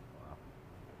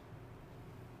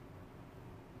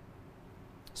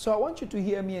 So I want you to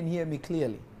hear me and hear me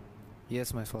clearly.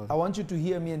 Yes, my Father. I want you to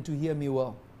hear me and to hear me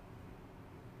well.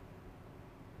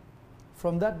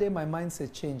 From that day, my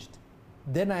mindset changed.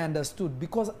 Then I understood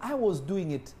because I was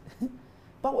doing it.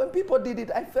 But when people did it,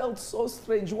 I felt so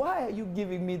strange. Why are you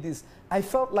giving me this? I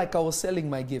felt like I was selling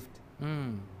my gift.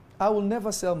 I will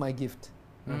never sell my gift.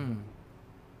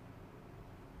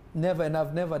 Never, and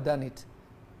I've never done it.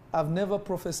 I've never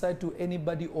prophesied to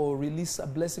anybody or released a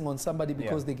blessing on somebody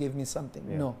because they gave me something.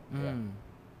 Yeah. No. Yeah.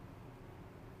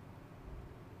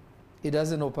 It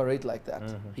doesn't operate like that.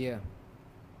 Yeah.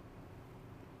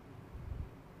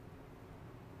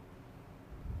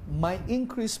 My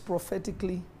increase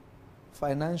prophetically,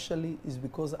 financially, is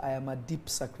because I am a deep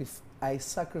I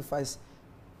sacrifice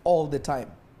all the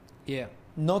time. Yeah.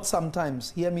 Not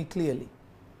sometimes. Hear me clearly.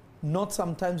 Not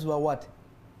sometimes, but what?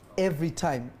 Every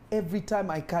time. Every time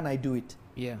I can, I do it.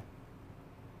 Yeah.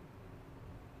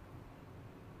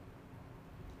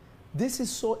 This is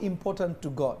so important to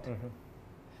God.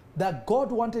 That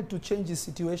God wanted to change his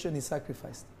situation, he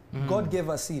sacrificed. God gave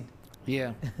a seed.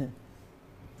 Yeah.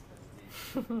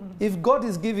 If God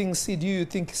is giving seed, you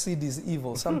think seed is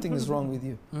evil. Something is wrong with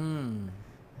you.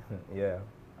 Yeah.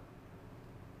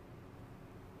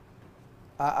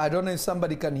 I don't know if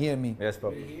somebody can hear me. Yes,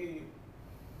 Papa.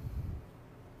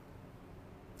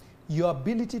 Your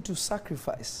ability to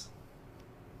sacrifice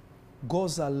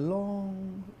goes a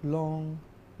long, long,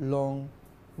 long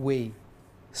way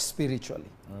spiritually.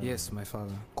 Yes, my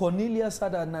Father. Cornelius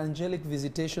had an angelic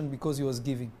visitation because he was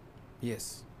giving.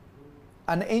 Yes.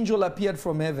 An angel appeared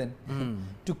from heaven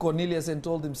to Cornelius and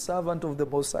told him, servant of the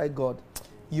Most High God,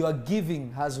 your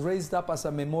giving has raised up as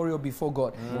a memorial before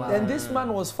God. Wow. And this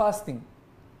man was fasting.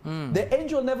 The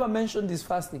angel never mentioned his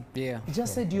fasting. Yeah. He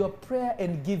just said your prayer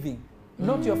and giving,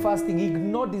 not your fasting. He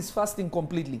ignored his fasting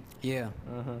completely. Yeah.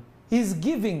 His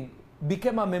giving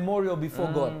became a memorial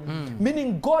before God.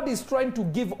 Meaning God is trying to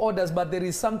give orders, but there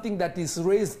is something that is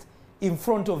raised in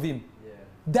front of him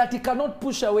that he cannot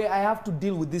push away. I have to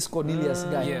deal with this Cornelius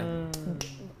guy. Yeah.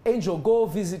 Angel, go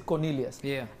visit Cornelius.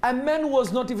 Yeah. A man who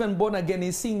was not even born again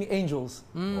is seeing angels.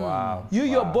 Wow.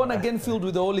 You're born again, filled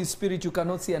with the Holy Spirit, you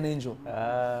cannot see an angel.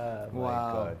 Ah, my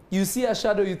Wow. God. You see a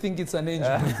shadow, you think it's an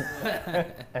angel.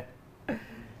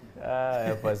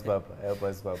 Help us, Papa. Help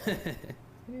us, Papa.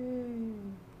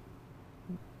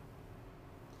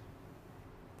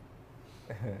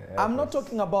 I'm not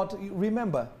talking about,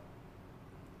 remember,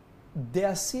 they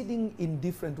are seeding in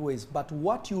different ways, but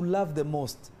what you love the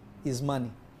most is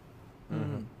money.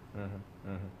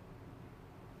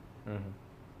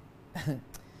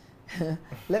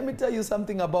 Let me tell you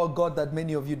something about God that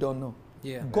many of you don't know.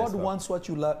 Yeah. God Yes, wants what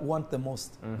you want the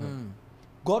most.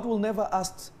 God will never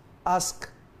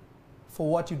ask for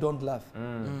what you don't love.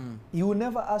 He will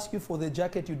never ask you for the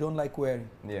jacket you don't like wearing.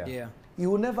 Yeah. Yeah. He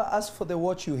will never ask for the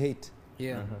watch you hate.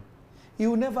 Yeah. He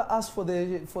will never ask for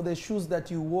the shoes that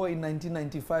you wore in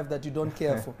 1995 that you don't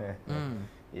care for.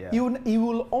 Yeah. He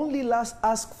will only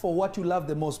ask for what you love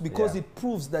the most because Yeah. it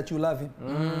proves that you love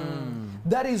him.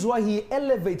 That is why he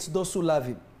elevates those who love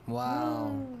him.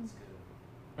 Wow.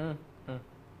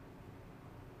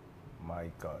 My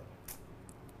God.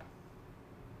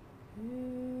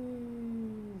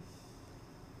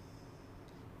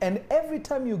 And every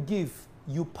time you give,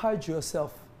 you purge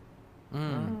yourself.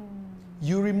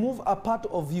 You remove a part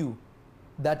of you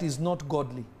that is not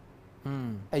godly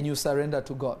and you surrender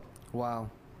to God. Wow.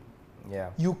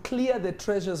 Yeah. You clear the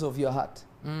treasures of your heart.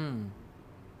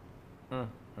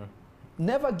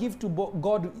 Never give to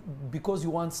God because you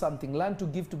want something. Learn to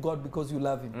give to God because you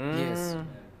love Him. Yes.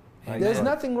 My There's God.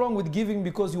 nothing wrong with giving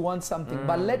because you want something,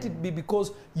 but let it be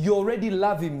because you already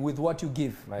love Him with what you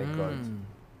give. My God.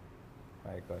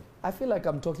 My God. I feel like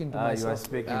I'm talking to You are myself.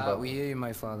 speaking, Papa. We hear you,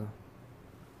 my Father.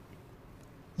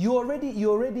 You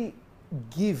already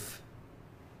give.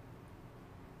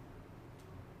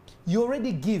 You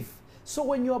already give. So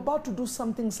when you're about to do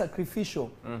something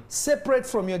sacrificial, separate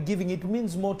from your giving, it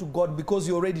means more to God because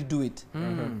you already do it.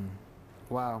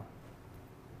 Wow.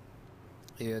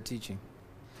 You're teaching.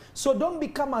 So don't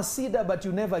become a seeder but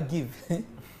you never give.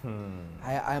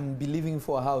 I'm believing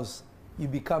for a house. You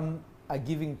become a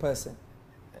giving person.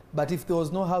 But if there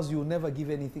was no house, you will never give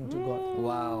anything to God.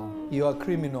 Wow. You are a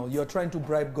criminal. You are trying to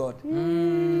bribe God.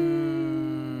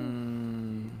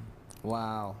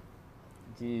 Wow.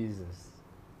 Jesus.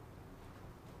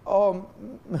 Oh,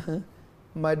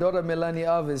 my daughter Melanie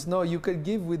Alves. No, you could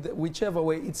give with whichever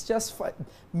way. It's just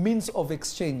means of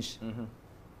exchange.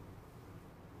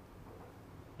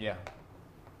 Yeah.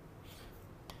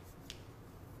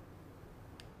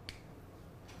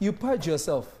 You purge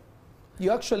yourself.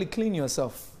 You actually clean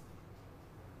yourself.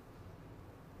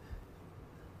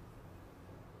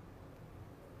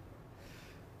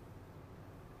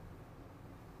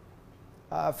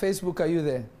 Facebook, are you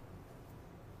there?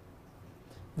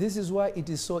 This is why it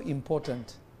is so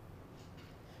important.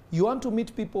 You want to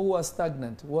meet people who are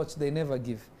stagnant. Watch, they never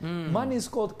give. Money is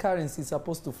called currency, it's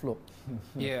supposed to flow.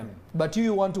 Yeah. But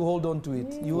you want to hold on to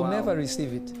it. You will Wow. never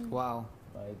receive it. Wow.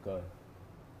 My God.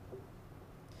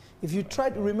 If you try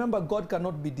to remember, God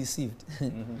cannot be deceived.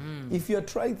 If you're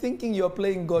thinking you're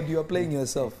playing God, you're playing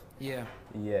yourself. Yeah.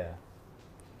 Yeah.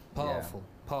 Powerful.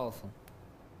 Powerful.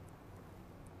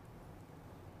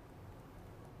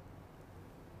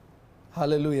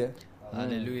 Hallelujah.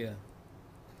 Hallelujah.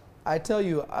 I tell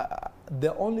you,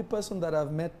 the only person that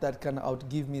I've met that can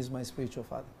outgive me is my spiritual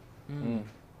father.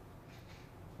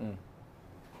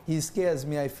 He scares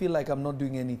me. I feel like I'm not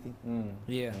doing anything.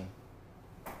 Yeah.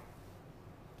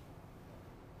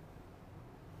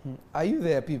 Are you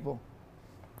there, people?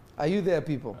 Are you there,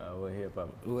 people? We're here,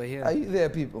 Papa. We're here. Are you there,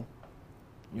 people?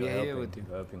 We're You're here helping, with you.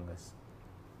 you're helping us.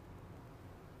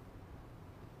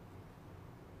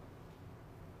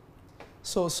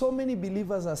 So many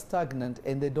believers are stagnant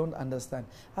and they don't understand.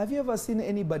 Have you ever seen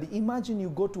anybody? Imagine you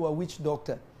go to a witch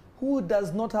doctor who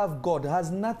does not have God,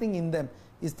 has nothing in them,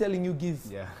 is telling you give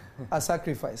Yeah. a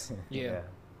sacrifice. Yeah.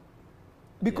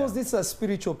 Because Yeah. this is a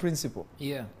spiritual principle.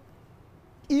 Yeah.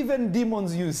 Even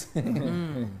demons use.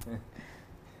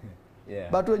 Yeah.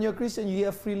 But when you're Christian, you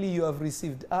hear freely you have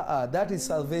received. That is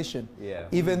salvation. Yeah.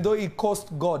 Even though it cost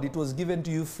God, it was given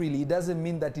to you freely. It doesn't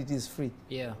mean that it is free.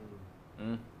 Yeah.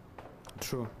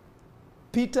 True.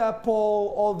 Peter,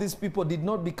 Paul, all these people did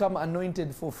not become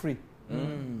anointed for free.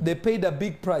 They paid a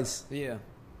big price. Yeah.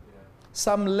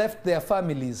 Some left their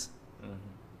families.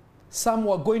 Some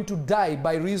were going to die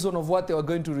by reason of what they were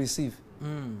going to receive.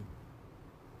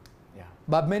 Yeah.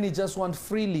 But many just want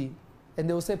freely. And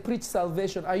they will say, preach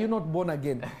salvation. Are you not born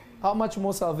again? How much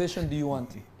more salvation do you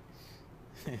want?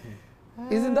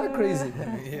 Isn't that crazy?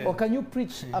 Or can you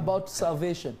preach about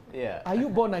salvation? Yeah. Are you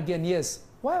born again? Yes.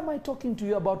 Why am I talking to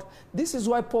you about? This is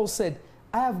why Paul said,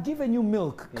 I have given you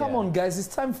milk. Come Yeah. on, guys. It's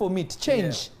time for meat.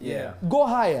 Change. Yeah. Go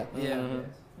higher. Yeah.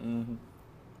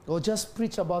 Or just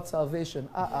preach about salvation.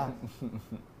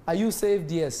 Are you saved?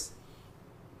 Yes.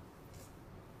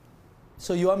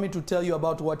 So you want me to tell you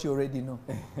about what you already know?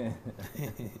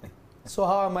 So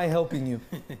how am I helping you?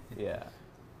 Yeah.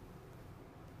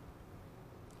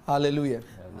 Hallelujah.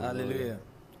 Hallelujah.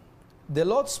 The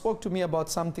Lord spoke to me about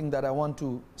something that I want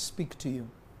to speak to you.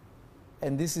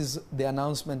 And this is the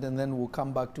announcement, and then we'll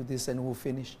come back to this and we'll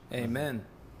finish. Amen.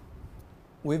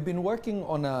 We've been working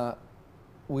on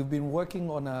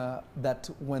that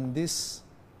when this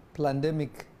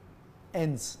pandemic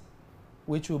ends,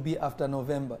 which will be after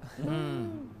November.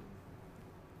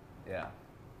 Yeah.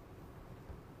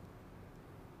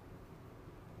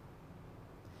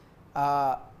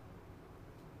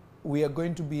 We are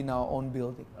going to be in our own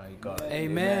building. My God.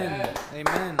 Amen.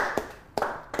 Amen.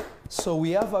 So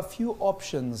we have a few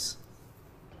options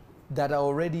that are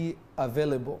already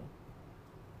available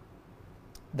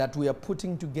that we are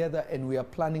putting together, and we are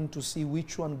planning to see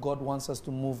which one God wants us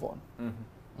to move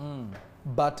on.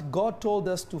 But God told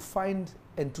us to find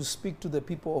and to speak to the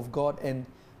people of God and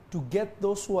to get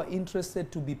those who are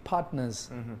interested to be partners.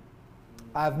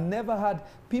 I've never had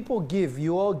people give.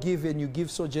 You all give, and you give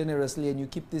so generously, and you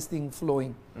keep this thing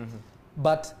flowing.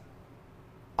 But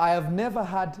I have never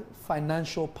had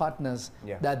financial partners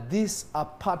that these are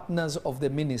partners of the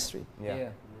ministry. Yeah.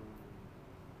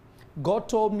 God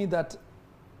told me that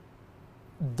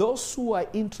those who are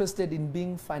interested in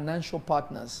being financial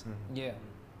partners, Yeah.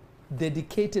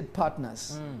 dedicated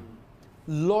partners,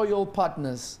 loyal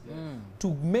partners,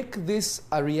 to make this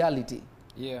a reality.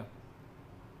 Yeah.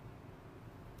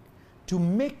 To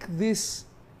make this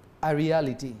a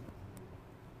reality,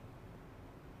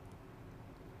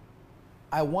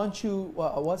 I want you.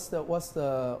 What's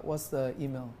the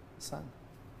email, son?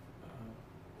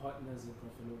 Partners at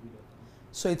prophetlovy.com.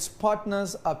 So it's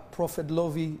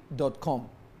partners@prophetlovy.com.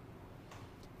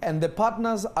 And the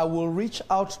partners, I will reach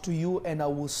out to you and I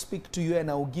will speak to you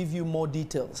and I will give you more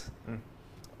details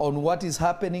on what is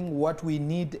happening, what we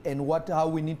need, and how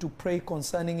we need to pray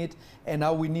concerning it, and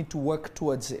how we need to work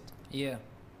towards it. Yeah.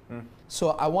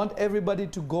 So I want everybody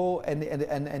to go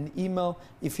and email.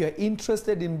 If you're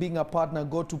interested in being a partner,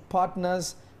 go to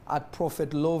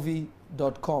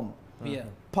partners@prophetlovy.com. Yeah.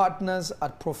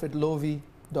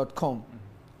 Partners@prophetlovy.com.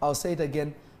 I'll say it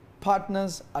again.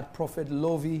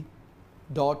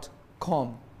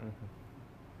 Partners@prophetlovy.com.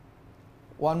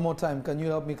 One more time. Can you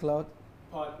help me, Cloud?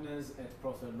 Partners at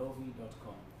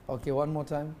prophetlovy.com. Okay, one more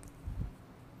time.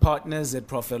 Partners at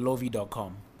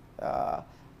prophetlovy.com.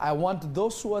 I want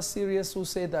those who are serious, who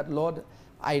say that, Lord,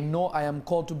 I know I am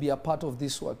called to be a part of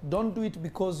this work. Don't do it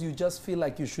because you just feel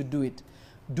like you should do it.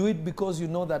 Do it because you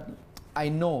know that I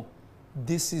know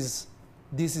this is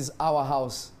our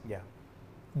house. Yeah.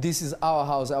 This is our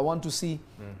house. I want to see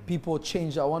people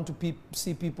change. I want to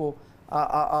see people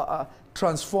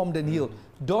transformed and healed.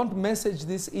 Don't message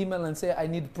this email and say, I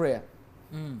need prayer.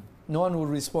 No one will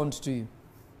respond to you.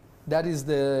 That is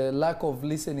the lack of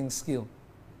listening skill.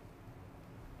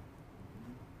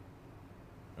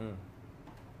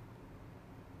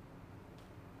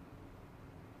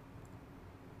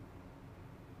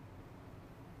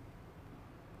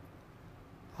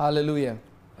 Hallelujah.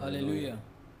 Hallelujah.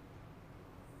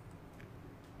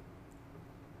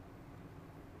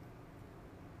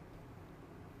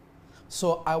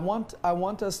 So I want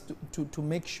us to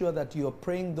make sure that you are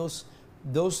praying those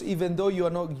even though you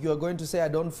are going to say, I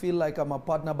don't feel like I'm a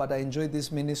partner, but I enjoy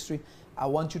this ministry. I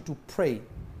want you to pray.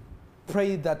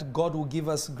 Pray that God will give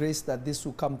us grace that this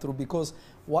will come through, because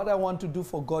what I want to do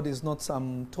for God is not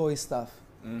some toy stuff.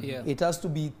 Yeah. It has to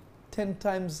be 10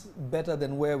 times better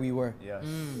than where we were. Yes.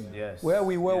 Yes. Where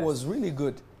we were Yes. was really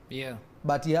good, Yeah.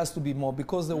 but it has to be more,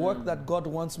 because the work that God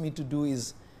wants me to do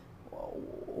is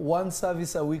one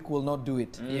service a week will not do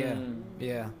it. Yeah.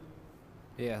 Yeah.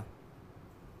 Yeah.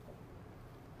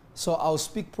 So I'll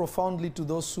speak profoundly to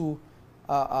those who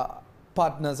are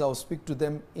partners. I'll speak to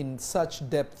them in such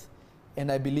depth,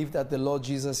 and I believe that the Lord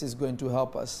Jesus is going to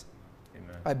help us.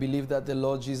 Amen. I believe that the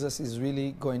Lord Jesus is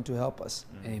really going to help us.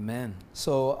 Amen.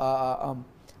 So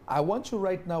I want you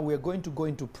right now, we're going to go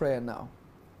into prayer now.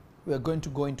 We're going to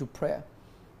go into prayer.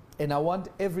 And I want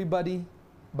everybody,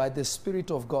 by the Spirit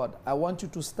of God, I want you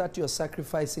to start your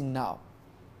sacrificing now.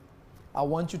 I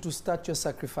want you to start your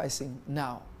sacrificing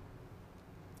now.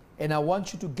 And I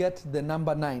want you to get the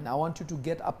number 9. I want you to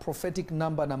get a prophetic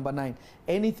number 9.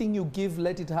 Anything you give,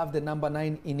 let it have the number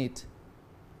 9 in it.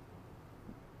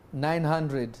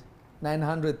 900,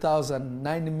 900,000,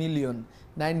 9 million,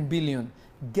 9 billion.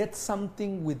 Get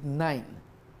something with 9.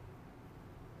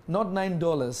 Not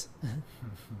 $9.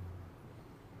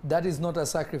 That is not a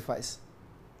sacrifice.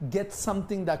 Get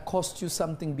something that costs you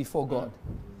something before God.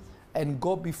 And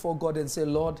go before God and say,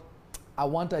 Lord, I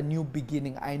want a new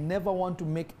beginning. I never want to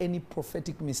make any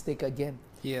prophetic mistake again.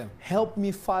 Yeah. Help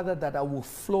me, Father, that I will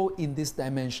flow in this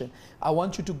dimension. I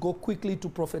want you to go quickly to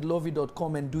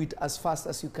prophetlovy.com and do it as fast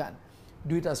as you can.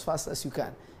 Do it as fast as you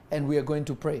can. And we are going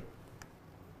to pray.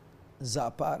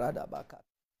 Zaparadabaka.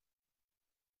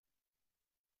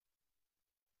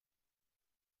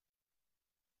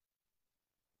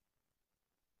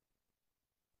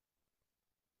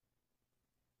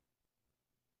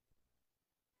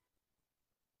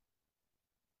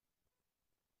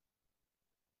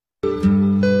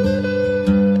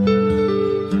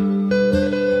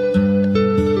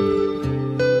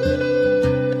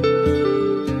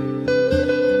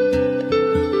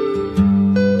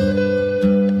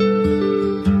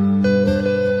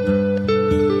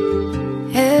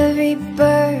 Every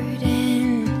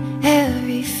burden,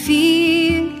 every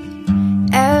fear,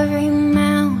 every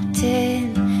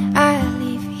mountain I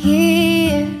leave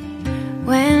here.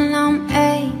 When I'm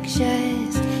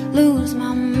anxious, lose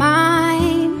my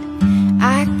mind,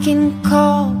 I can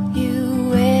call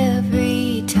you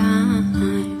every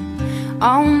time.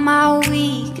 All my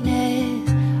weakness,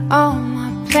 all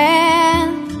my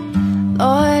plans,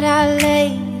 Lord, I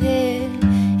lay it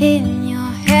in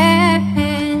your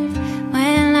hands.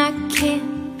 When I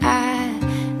can't, I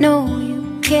know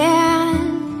you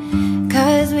can.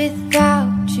 'Cause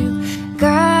without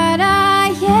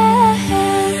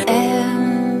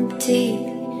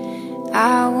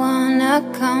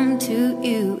come to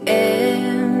you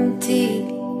empty.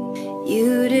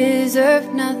 You deserve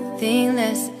nothing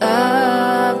less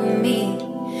of me.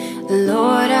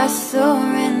 Lord, I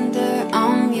surrender,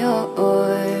 I'm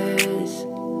yours.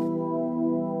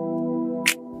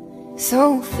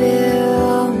 So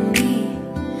fill me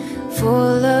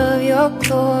full of your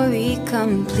glory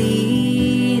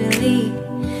completely.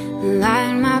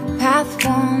 Light my path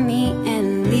for me and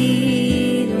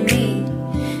lead me.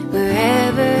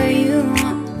 Wherever you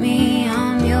want me,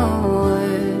 I'm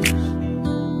yours.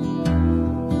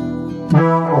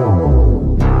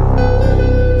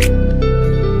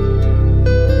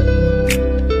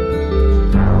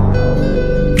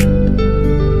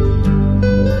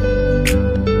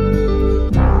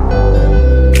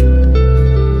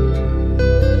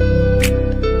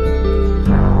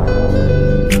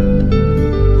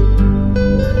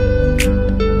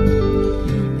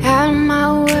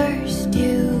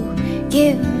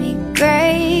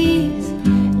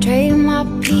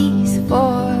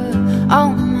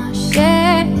 All my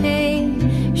shame,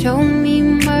 show me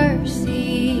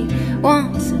mercy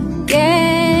once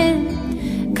again.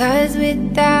 'Cause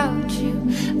without you,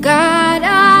 God,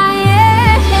 I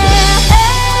am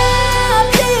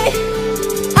empty.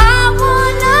 I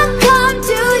wanna come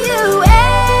to you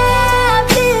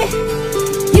empty.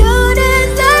 You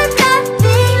deserve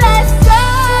nothing less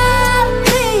of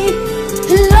me.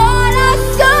 Lord, I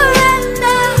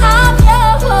surrender, I'm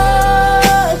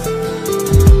yours.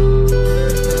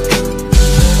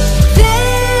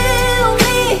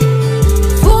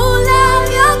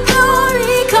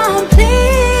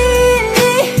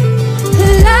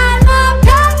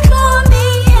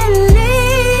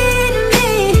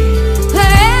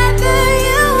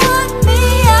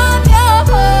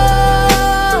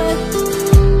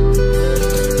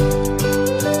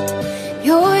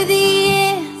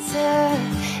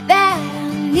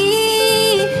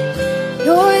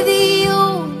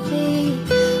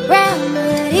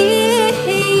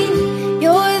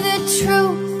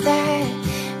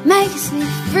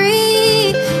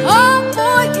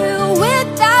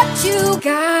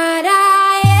 God,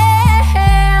 I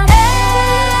am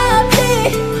empty.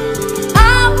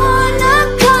 I wanna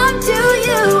come to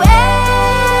you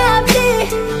empty.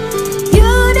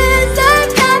 You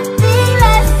deserve nothing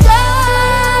less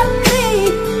of me.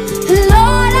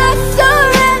 Lord, I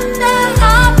surrender,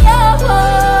 I'm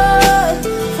yours.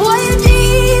 For you,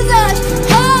 Jesus,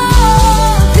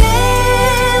 oh,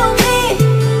 fill me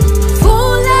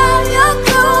full of your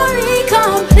glory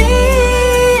completely.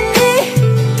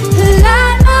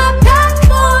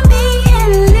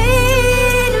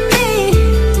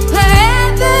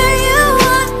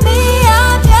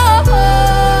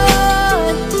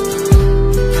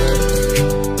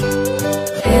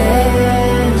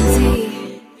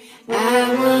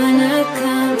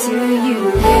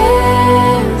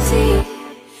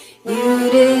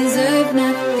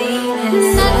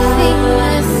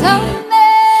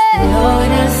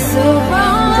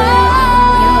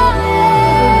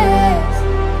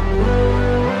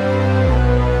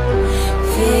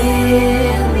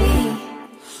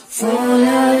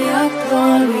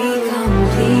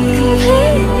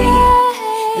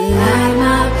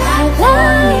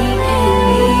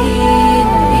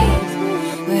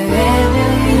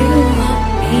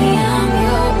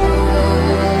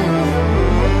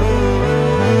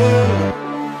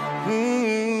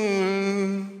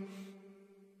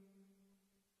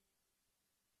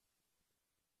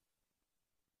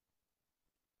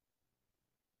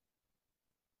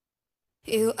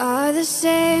 You are the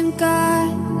same God,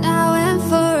 now and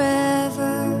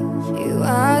forever. You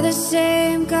are the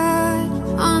same God,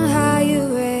 on high you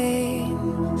reign.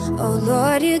 Oh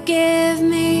Lord, you give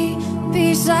me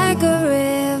peace like a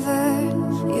river.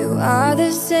 You are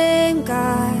the same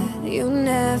God, you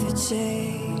never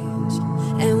change.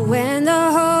 And when the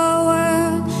whole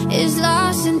world is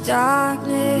lost in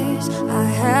darkness, I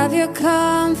have your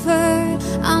comfort,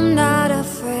 I'm not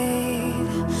afraid.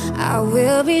 I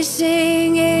will be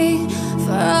singing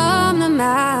from the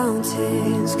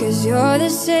mountains, 'cause you're the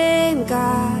same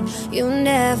God, you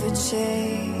never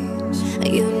change.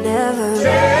 You never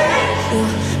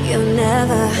change. You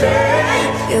never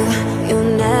change. You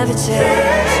never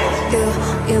change.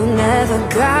 You never,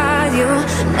 God, you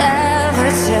never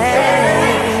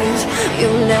change. You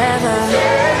never,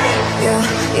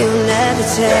 you never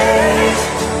change.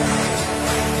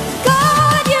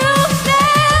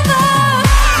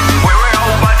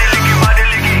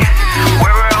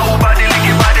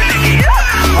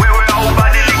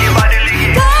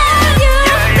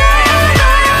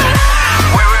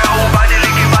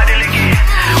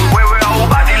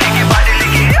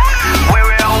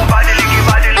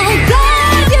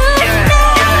 God,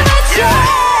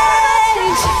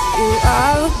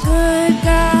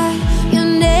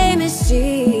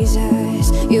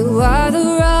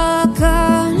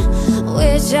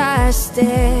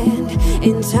 stand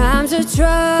in times of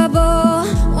trouble.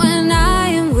 When I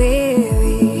am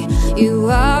weary, you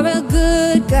are a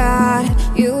good God.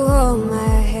 You hold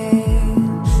my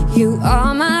hand. You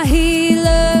are my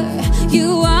healer.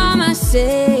 You are my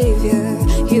Savior.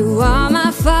 You are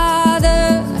my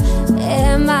Father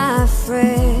and my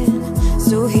friend.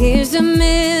 So here's a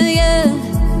million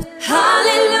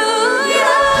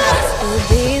hallelujahs for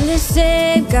being the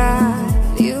same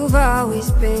God you've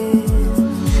always been.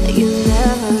 You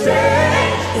never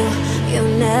change. You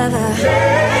never,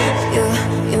 God,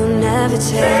 you never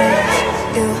change.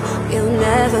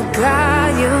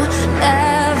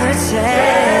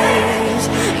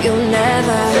 You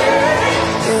never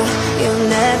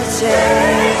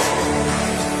change.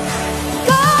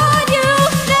 God, you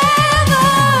never.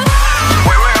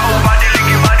 Where we're all body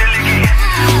licky, body licky.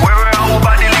 Where we're all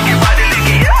body licky, body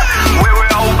licky. Where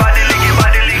we're all body licky,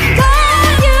 body licky.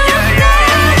 God, you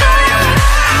never.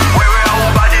 Where we're all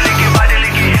body licky, body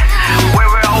licky. Where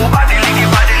we're all body licky,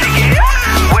 body licky.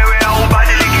 Where we're all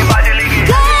body licky, body licky.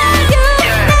 God, you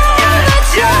never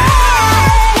change.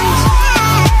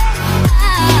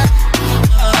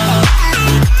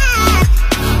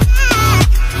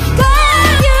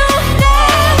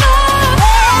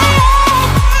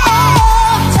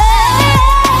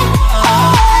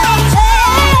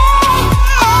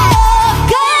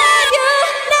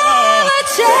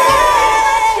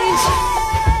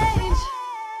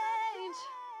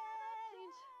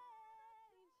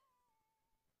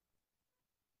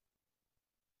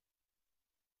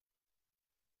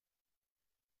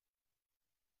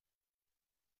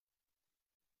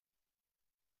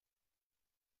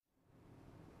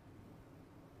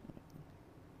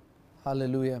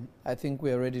 Hallelujah. I think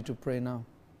we are ready to pray now.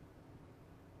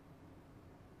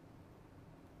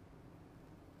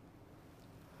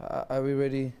 Are we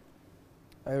ready?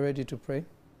 Are you ready to pray?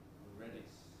 We're ready.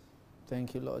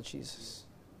 Thank you, Lord Jesus.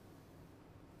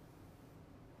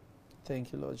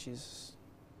 Thank you, Lord Jesus.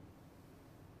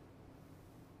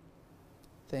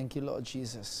 Thank you, Lord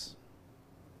Jesus.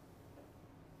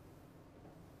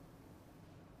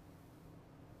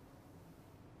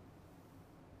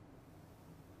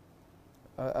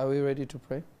 Are we ready to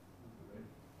pray?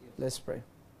 Let's pray.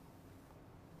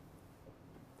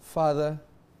 Father,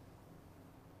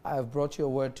 I have brought your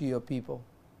word to your people,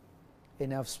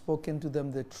 and I have spoken to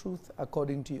them the truth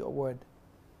according to your word.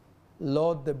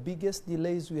 Lord, the biggest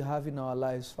delays we have in our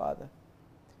lives, Father,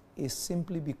 is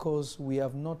simply because we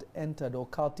have not entered or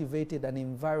cultivated an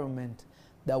environment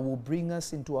that will bring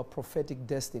us into a prophetic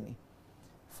destiny.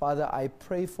 Father, I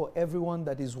pray for everyone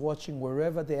that is watching,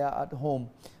 wherever they are at home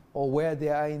or where they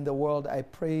are in the world. I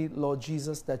pray, Lord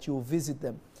Jesus, that you will visit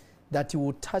them, that you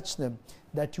will touch them,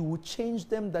 that you will change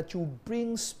them, that you will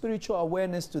bring spiritual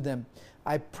awareness to them.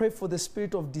 I pray for the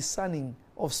spirit of discerning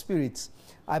of spirits.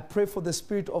 I pray for the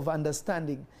spirit of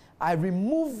understanding. I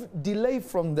remove delay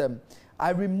from them. I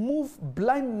remove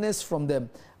blindness from them.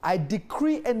 I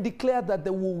decree and declare that they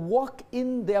will walk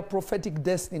in their prophetic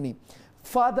destiny.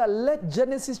 Father, let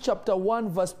Genesis chapter 1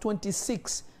 verse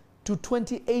 26 to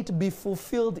 28 be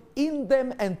fulfilled in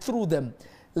them and through them.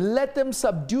 Let them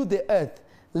subdue the earth.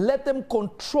 Let them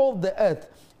control the earth.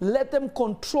 Let them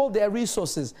control their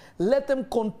resources. Let them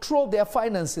control their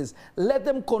finances. Let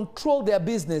them control their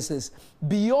businesses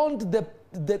beyond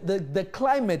the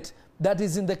climate that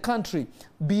is in the country,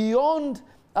 beyond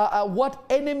what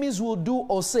enemies will do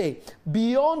or say,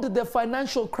 beyond the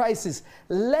financial crisis.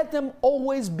 Let them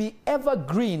always be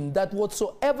evergreen, that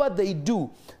whatsoever they do,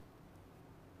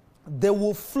 they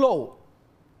will flow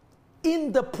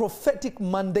in the prophetic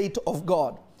mandate of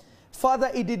God.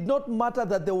 Father, it did not matter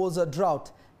that there was a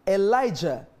drought.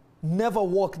 Elijah never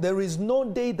walked. There is no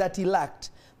day that he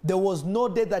lacked. There was no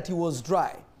day that he was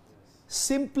dry.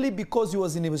 Simply because he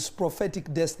was in his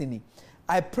prophetic destiny.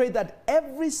 I pray that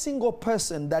every single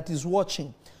person that is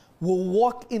watching will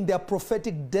walk in their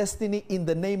prophetic destiny in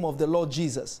the name of the Lord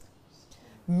Jesus.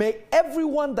 May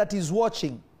everyone that is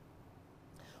watching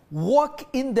walk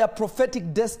in their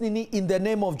prophetic destiny in the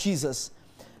name of Jesus.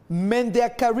 May their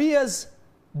careers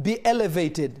be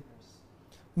elevated.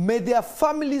 May their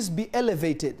families be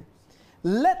elevated.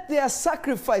 Let their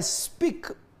sacrifice speak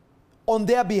on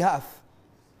their behalf.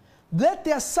 Let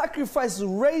their sacrifice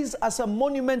raise as a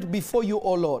monument before you,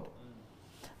 O Lord.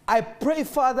 I pray,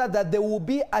 Father, that there will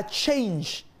be a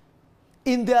change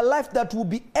in their life that will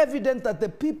be evident, that the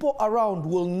people around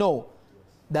will know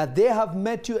that they have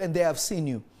met you and they have seen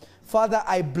you. Father,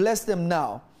 I bless them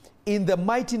now in the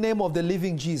mighty name of the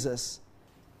living Jesus.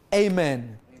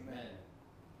 Amen. Amen.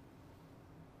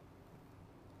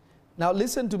 Now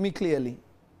listen to me clearly.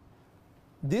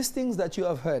 These things that you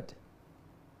have heard,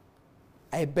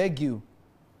 I beg you,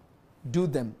 Do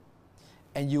them.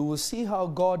 And you will see how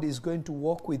God is going to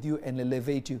walk with you and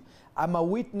elevate you. I'm a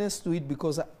witness to it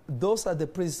because those are the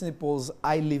principles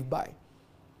I live by.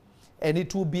 And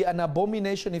it will be an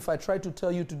abomination if I try to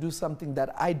tell you to do something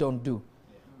that I don't do.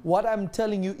 Yeah. What I'm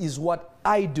telling you is what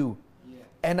I do. Yeah.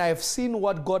 And I've seen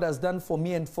what God has done for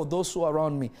me and for those who are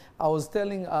around me. I was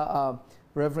telling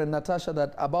Reverend Natasha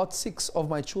that about 6 of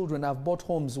my children have bought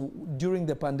homes during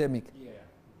the pandemic. Yeah.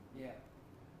 Yeah.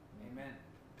 Amen.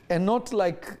 And not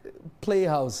like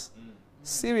playhouse,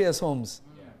 serious homes.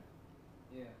 Yeah.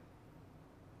 Yeah.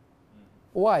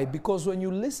 Why? Because when you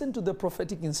listen to the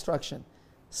prophetic instruction,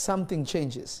 something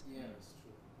changes. Yeah, that's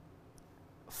true.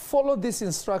 Follow these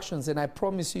instructions and I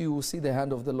promise you, you will see the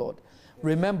hand of the Lord. Yeah.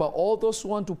 Remember, all those who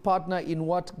want to partner in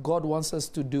what God wants us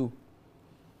to do,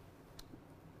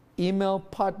 email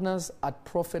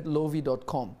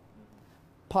partners@prophetlovy.com.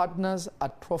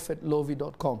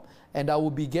 Partners@prophetlovy.com. And I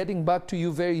will be getting back to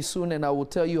you very soon and I will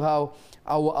tell you how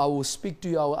I will speak to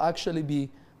you. I will actually be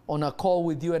on a call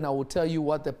with you and I will tell you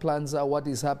what the plans are, what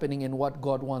is happening and what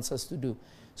God wants us to do.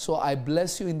 So I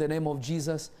bless you in the name of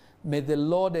Jesus. May the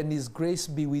Lord and His grace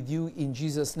be with you in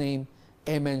Jesus' name.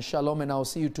 Amen. Shalom, and I'll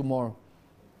see you tomorrow.